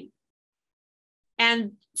happening.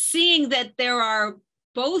 And seeing that there are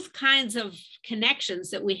both kinds of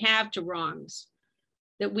connections that we have to wrongs,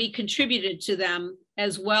 that we contributed to them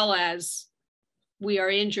as well as we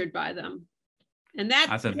are injured by them. And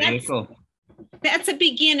that's a vehicle. That's a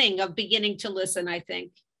beginning to listen, I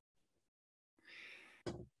think.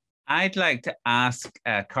 I'd like to ask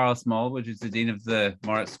Carl Smallwood, who's the Dean of the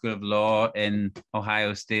Moritz School of Law in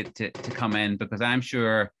Ohio State, to come in, because I'm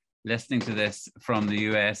sure listening to this from the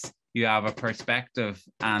US, you have a perspective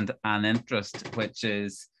and an interest which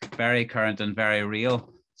is very current and very real.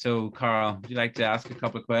 So Carl, would you like to ask a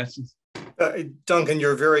couple of questions? Duncan,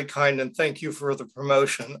 you're very kind, and thank you for the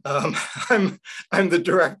promotion. I'm the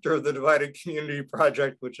director of the Divided Community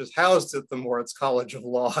Project, which is housed at the Moritz College of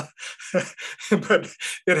Law, but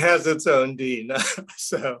it has its own dean.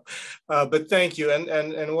 But thank you,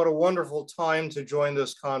 and what a wonderful time to join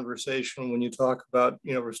this conversation when you talk about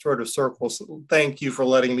restorative circles. Thank you for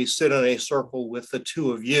letting me sit in a circle with the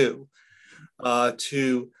two of you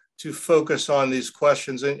to focus on these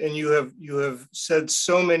questions. And you have said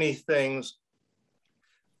so many things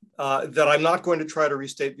that I'm not going to try to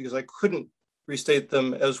restate, because I couldn't restate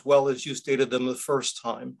them as well as you stated them the first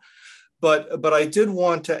time. But I did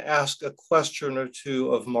want to ask a question or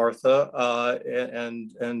two of Martha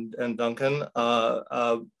and Duncan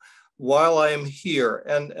while I am here.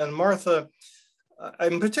 And Martha,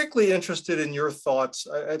 I'm particularly interested in your thoughts.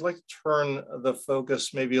 I'd like to turn the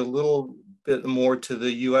focus maybe a little bit more to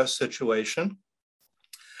the US situation.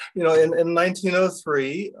 In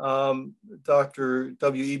 1903, Dr.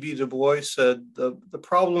 W.E.B. Du Bois said, the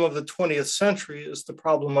problem of the 20th century is the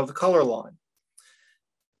problem of the color line.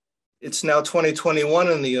 It's now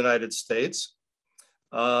 2021 in the United States.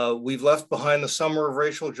 We've left behind the summer of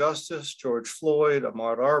racial justice, George Floyd,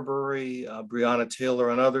 Ahmaud Arbery, Breonna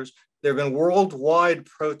Taylor, and others. There have been worldwide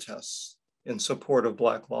protests in support of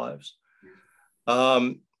Black lives.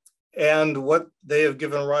 And what they have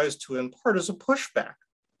given rise to in part is a pushback,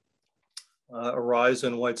 a rise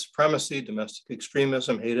in white supremacy, domestic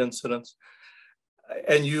extremism, hate incidents.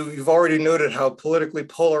 And you've already noted how politically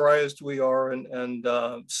polarized we are and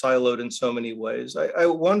siloed in so many ways. I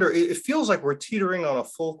wonder, it feels like we're teetering on a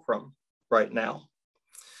fulcrum right now.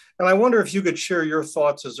 And I wonder if you could share your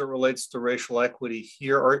thoughts as it relates to racial equity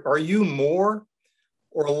here. Are you more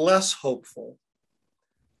or less hopeful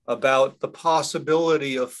about the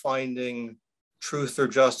possibility of finding truth or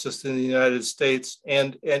justice in the United States?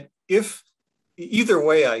 And if either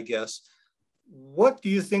way, I guess, what do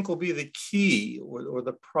you think will be the key or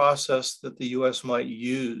the process that the US might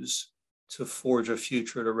use to forge a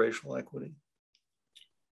future to racial equity?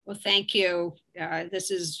 Well, thank you.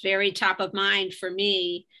 This is very top of mind for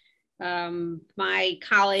me. My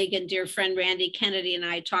colleague and dear friend Randy Kennedy and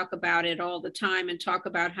I talk about it all the time, and talk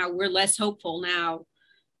about how we're less hopeful now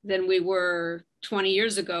than we were 20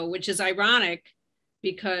 years ago, which is ironic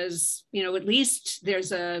because, at least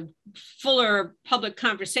there's a fuller public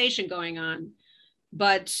conversation going on.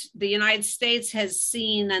 But the United States has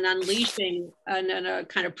seen an unleashing and a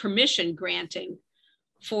kind of permission granting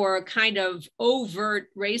for a kind of overt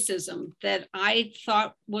racism that I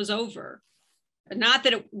thought was over. Not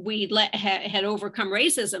that we had overcome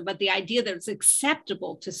racism, but the idea that it's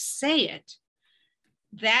acceptable to say it.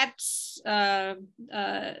 That's a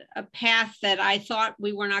path that I thought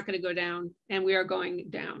we were not going to go down, and we are going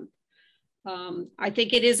down. I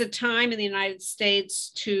think it is a time in the United States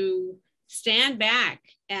to stand back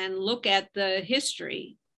and look at the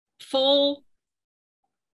history full-eyed,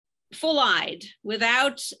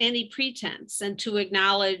 without any pretense, and to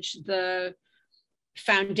acknowledge the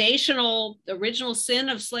foundational original sin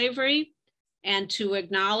of slavery, and to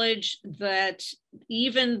acknowledge that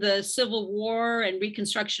even the Civil War and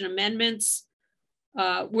Reconstruction amendments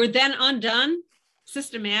were then undone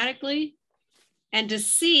systematically, and to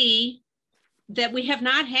see that we have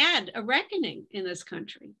not had a reckoning in this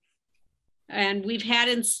country. And we've had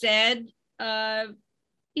instead, the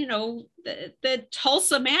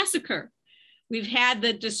Tulsa massacre. We've had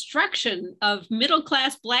the destruction of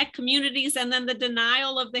middle-class Black communities, and then the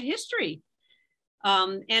denial of the history.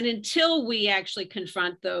 And until we actually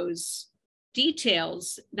confront those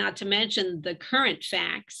details, not to mention the current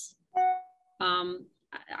facts,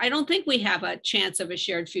 I don't think we have a chance of a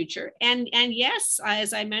shared future. And yes,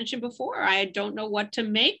 as I mentioned before, I don't know what to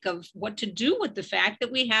make of what to do with the fact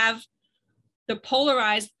that we have the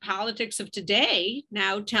polarized politics of today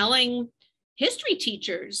now telling history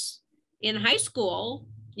teachers in high school,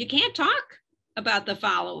 you can't talk about the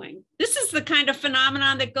following. This is the kind of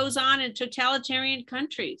phenomenon that goes on in totalitarian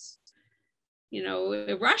countries.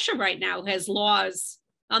 Russia right now has laws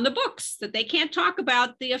on the books that they can't talk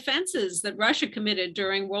about the offenses that Russia committed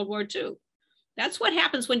during World War II. That's what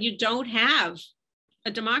happens when you don't have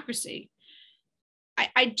a democracy.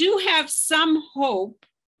 I do have some hope,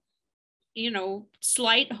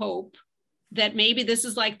 slight hope, that maybe this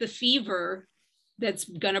is like the fever that's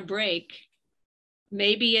going to break.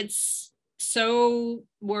 Maybe it's so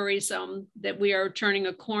worrisome that we are turning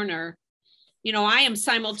a corner. You know, I am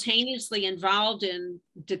simultaneously involved in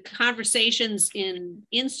the conversations in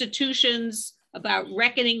institutions about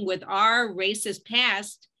reckoning with our racist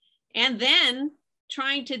past, and then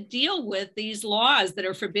trying to deal with these laws that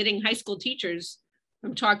are forbidding high school teachers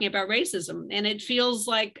from talking about racism. And it feels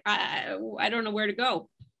like I don't know where to go,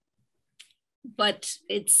 but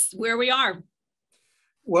it's where we are.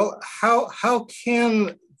 Well, how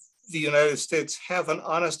can the United States have an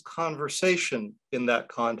honest conversation in that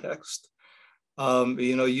context?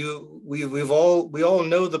 You know, we all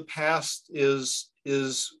know the past is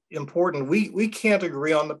important. We can't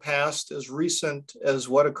agree on the past as recent as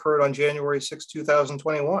what occurred on January 6,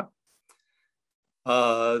 2021.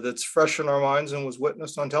 That's fresh in our minds and was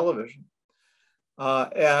witnessed on television.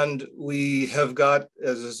 And we have got,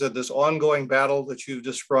 as I said, this ongoing battle that you've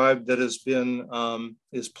described that has been,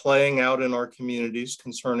 is playing out in our communities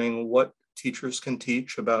concerning what teachers can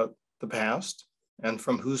teach about the past and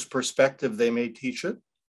from whose perspective they may teach it.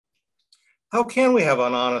 How can we have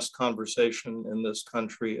an honest conversation in this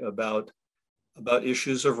country about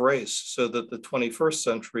issues of race so that the 21st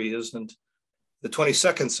century isn't, the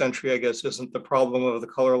 22nd century, I guess, isn't the problem of the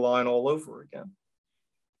color line all over again?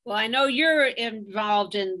 Well, I know you're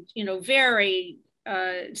involved in, you know, very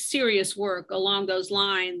serious work along those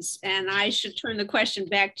lines, and I should turn the question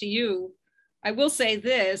back to you. I will say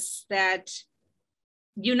this, that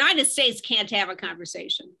United States can't have a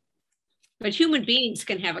conversation, but human beings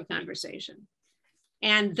can have a conversation.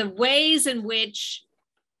 And the ways in which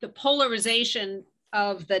the polarization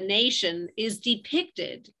of the nation is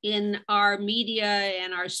depicted in our media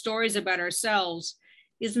and our stories about ourselves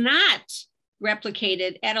is not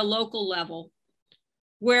replicated at a local level,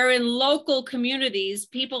 where in local communities,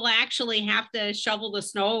 people actually have to shovel the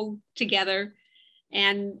snow together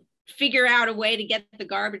and figure out a way to get the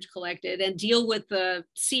garbage collected and deal with the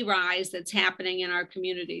sea rise that's happening in our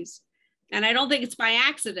communities. And I don't think it's by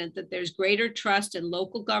accident that there's greater trust in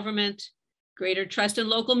local government, greater trust in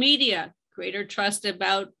local media, greater trust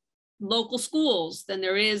about local schools than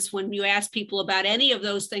there is when you ask people about any of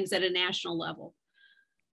those things at a national level.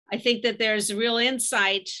 I think that there's real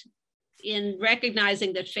insight in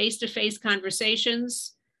recognizing that face-to-face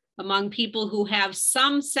conversations among people who have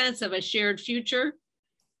some sense of a shared future,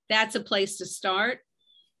 that's a place to start.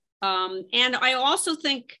 And I also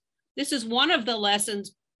think this is one of the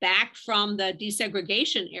lessons back from the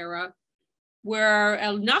desegregation era, where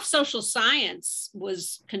enough social science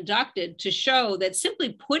was conducted to show that simply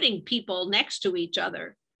putting people next to each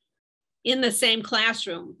other in the same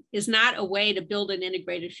classroom is not a way to build an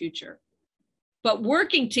integrated future. But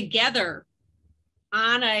working together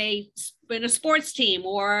in a sports team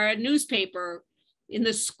or a newspaper, in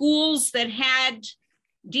the schools that had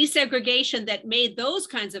desegregation that made those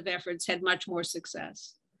kinds of efforts had much more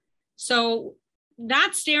success. So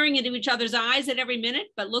not staring into each other's eyes at every minute,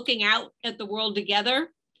 but looking out at the world together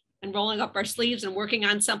and rolling up our sleeves and working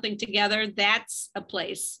on something together, that's a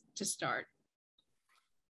place to start.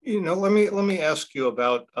 You know, let me ask you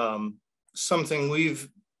about something we've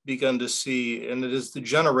begun to see, and it is the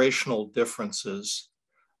generational differences,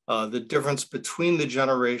 the difference between the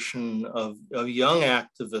generation of young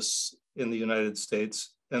activists in the United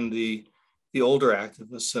States and the older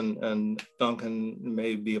activists, and Duncan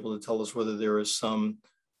may be able to tell us whether there is some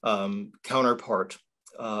counterpart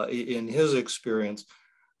in his experience.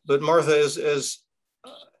 But Martha, as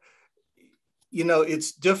you know,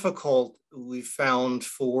 it's difficult, we found,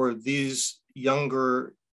 for these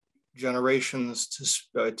younger generations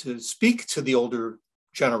to speak to the older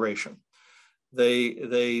generation.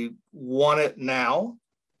 They want it now.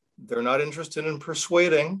 They're not interested in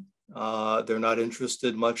persuading. They're not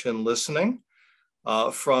interested much in listening.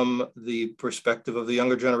 From the perspective of the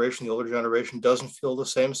younger generation, the older generation doesn't feel the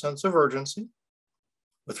same sense of urgency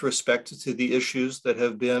with respect to the issues that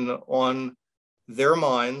have been on their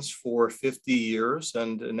minds for 50 years,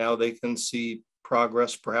 and now they can see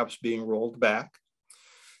progress perhaps being rolled back.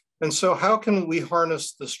 And so how can we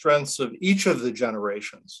harness the strengths of each of the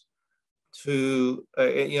generations to,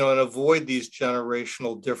 and avoid these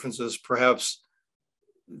generational differences perhaps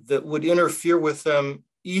that would interfere with them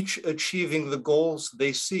each achieving the goals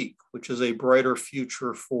they seek, which is a brighter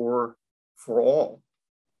future for all?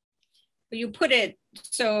 You put it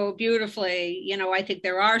so beautifully. I think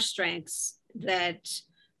there are strengths that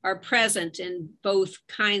are present in both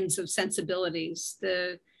kinds of sensibilities.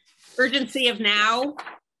 The urgency of now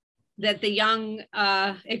that the young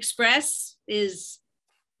express is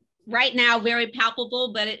right now very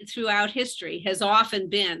palpable, but throughout history has often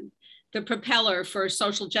been the propeller for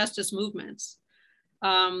social justice movements.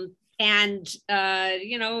 And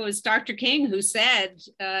You know, it was Dr. King who said,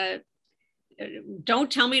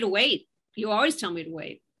 don't tell me to wait. You always tell me to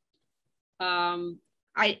wait.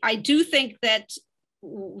 I do think that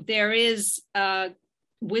there is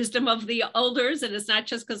wisdom of the elders, and it's not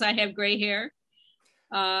just because I have gray hair.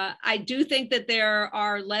 I do think that there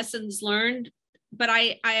are lessons learned, but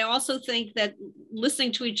I also think that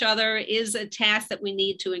listening to each other is a task that we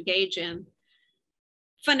need to engage in.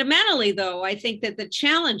 Fundamentally, though, I think that the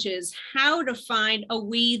challenge is how to find a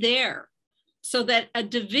we there so that a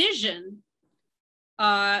division,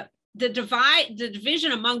 the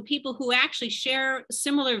division among people who actually share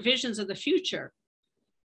similar visions of the future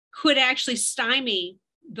could actually stymie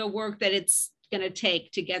the work that it's going to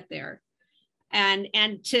take to get there. And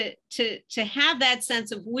to have that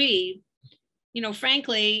sense of we, you know,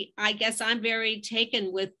 frankly, I guess I'm very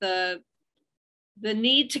taken with the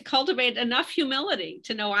need to cultivate enough humility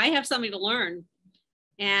to know I have something to learn.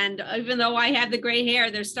 And even though I have the gray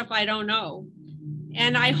hair, there's stuff I don't know.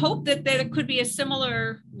 And I hope that there could be a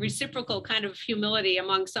similar reciprocal kind of humility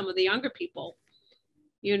among some of the younger people.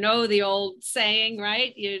 You know, the old saying,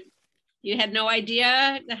 right? You had no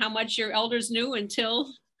idea how much your elders knew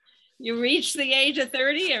until you reach the age of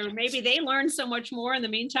 30, or maybe they learned so much more in the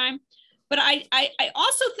meantime. But I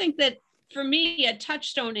also think that for me, a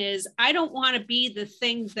touchstone is I don't want to be the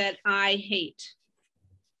thing that I hate.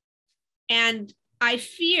 And I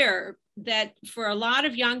fear that for a lot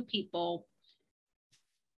of young people,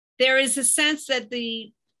 there is a sense that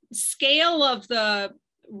the scale of the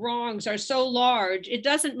wrongs are so large, it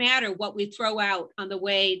doesn't matter what we throw out on the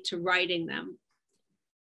way to righting them.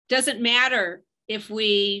 Doesn't matter if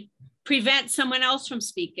we prevent someone else from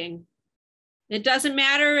speaking. It doesn't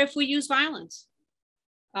matter if we use violence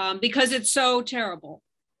because it's so terrible.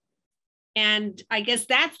 And I guess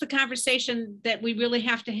that's the conversation that we really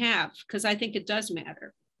have to have, because I think it does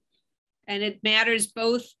matter. And it matters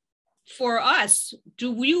both for us.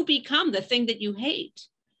 Do you become the thing that you hate?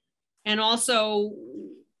 And also,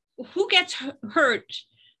 who gets hurt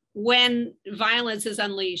when violence is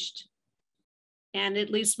unleashed? And at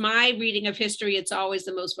least my reading of history, it's always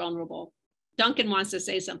the most vulnerable. Duncan wants to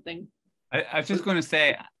say something. I was just going to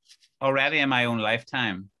say, already in my own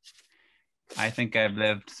lifetime, I think I've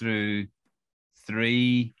lived through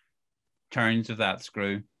 3 turns of that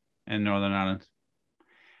screw in Northern Ireland.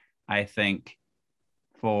 I think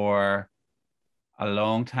for a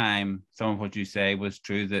long time, some of what you say was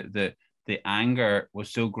true, that the anger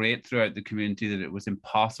was so great throughout the community that it was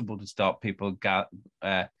impossible to stop people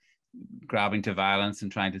grabbing to violence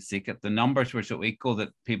and trying to seek it. The numbers were so equal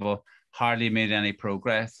that people hardly made any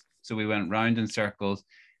progress. So we went round in circles,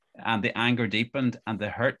 and the anger deepened and the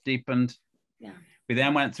hurt deepened. Yeah. We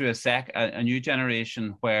then went through a new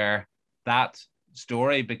generation where that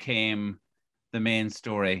story became the main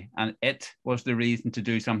story, and it was the reason to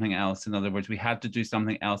do something else. In other words, we had to do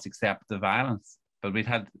something else except the violence, but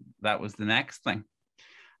that was the next thing.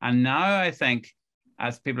 And now I think,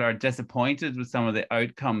 as people are disappointed with some of the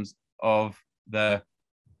outcomes of the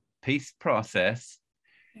peace process,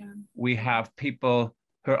 we have people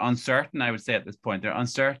who are uncertain, I would say at this point. They're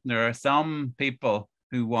uncertain. There are some people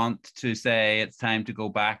who want to say it's time to go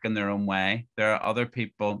back in their own way. There are other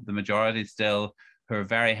people, the majority still, who are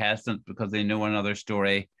very hesitant because they know another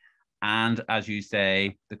story. And as you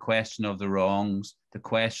say, the question of the wrongs, the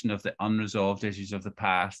question of the unresolved issues of the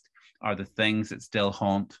past are the things that still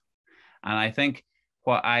haunt. And I think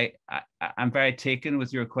what I'm very taken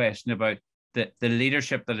with your question about the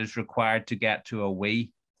leadership that is required to get to a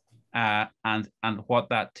we, and what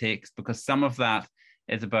that takes, because some of that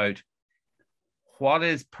is about what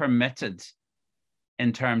is permitted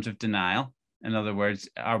in terms of denial. In other words,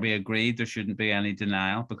 are we agreed there shouldn't be any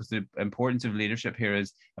denial? Because the importance of leadership here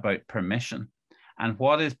is about permission, and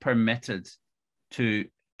what is permitted to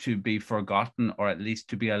be forgotten, or at least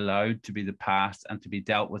to be allowed to be the past and to be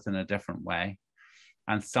dealt with in a different way.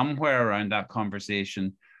 And somewhere around that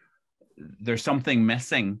conversation, there's something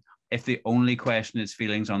missing. If the only question is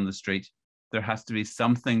feelings on the street, there has to be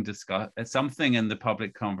something discussed, something in the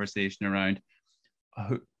public conversation around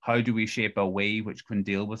how do we shape a way which can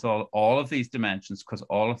deal with all of these dimensions, because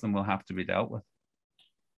all of them will have to be dealt with.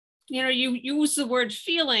 You know, you use the word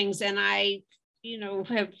feelings, and I,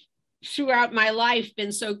 have throughout my life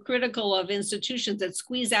been so critical of institutions that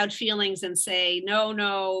squeeze out feelings and say,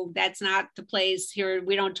 no, that's not the place here.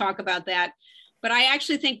 We don't talk about that. But I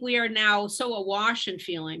actually think we are now so awash in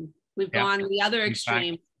feeling. We've gone the other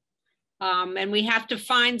extreme. And we have to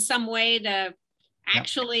find some way to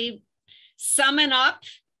actually summon up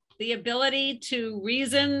the ability to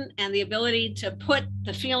reason and the ability to put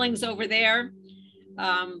the feelings over there.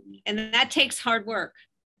 And that takes hard work.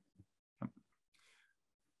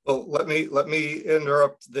 Well, let me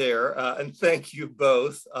interrupt there and thank you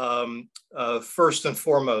both. First and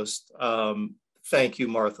foremost, thank you,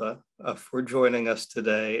 Martha, for joining us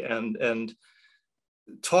today and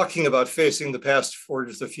talking about facing the past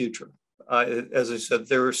forges the future. As I said,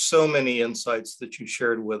 there are so many insights that you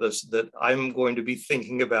shared with us that I'm going to be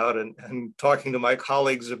thinking about and talking to my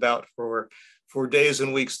colleagues about for days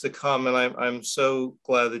and weeks to come. And I'm so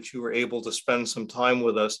glad that you were able to spend some time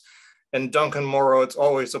with us. And Duncan Morrow, it's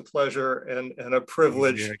always a pleasure and a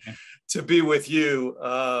privilege to be with you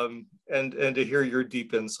and to hear your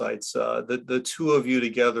deep insights. The two of you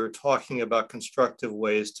together talking about constructive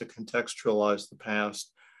ways to contextualize the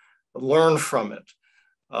past, learn from it,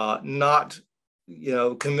 not,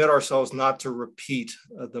 commit ourselves not to repeat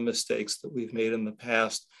the mistakes that we've made in the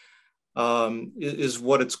past, is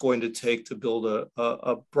what it's going to take to build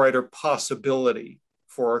a brighter possibility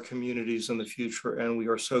for our communities in the future. And we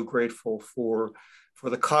are so grateful for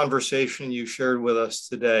the conversation you shared with us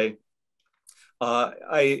today.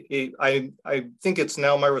 I think it's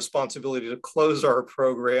now my responsibility to close our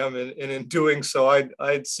program, and in doing so,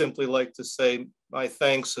 I'd simply like to say my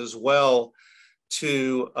thanks as well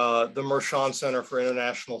to the Mershon Center for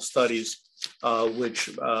International Studies, which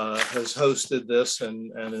has hosted this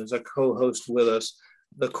and is a co-host with us,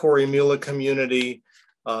 the Corrymeela community,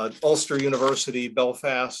 Ulster University,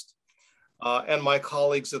 Belfast, and my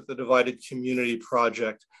colleagues at the Divided Community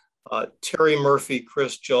Project. Terry Murphy,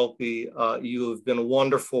 Chris Jelpe, you have been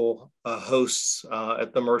wonderful hosts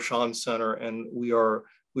at the Mershon Center, and we are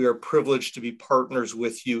privileged to be partners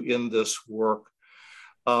with you in this work.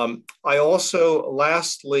 I also,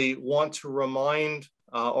 lastly, want to remind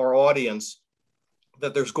our audience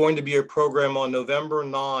that there's going to be a program on November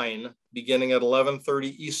 9, beginning at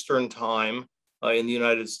 11:30 Eastern Time in the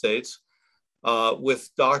United States, with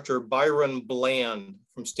Dr. Byron Bland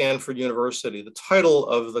from Stanford University. The title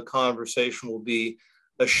of the conversation will be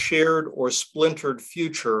 "A Shared or Splintered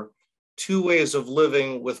Future, Two Ways of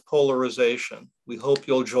Living with Polarization." We hope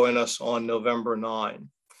you'll join us on November 9.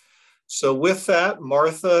 So with that,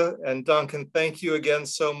 Martha and Duncan, thank you again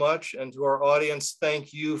so much. And to our audience,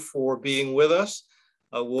 thank you for being with us.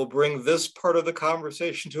 We'll bring this part of the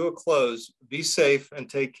conversation to a close. Be safe and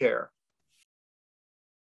take care.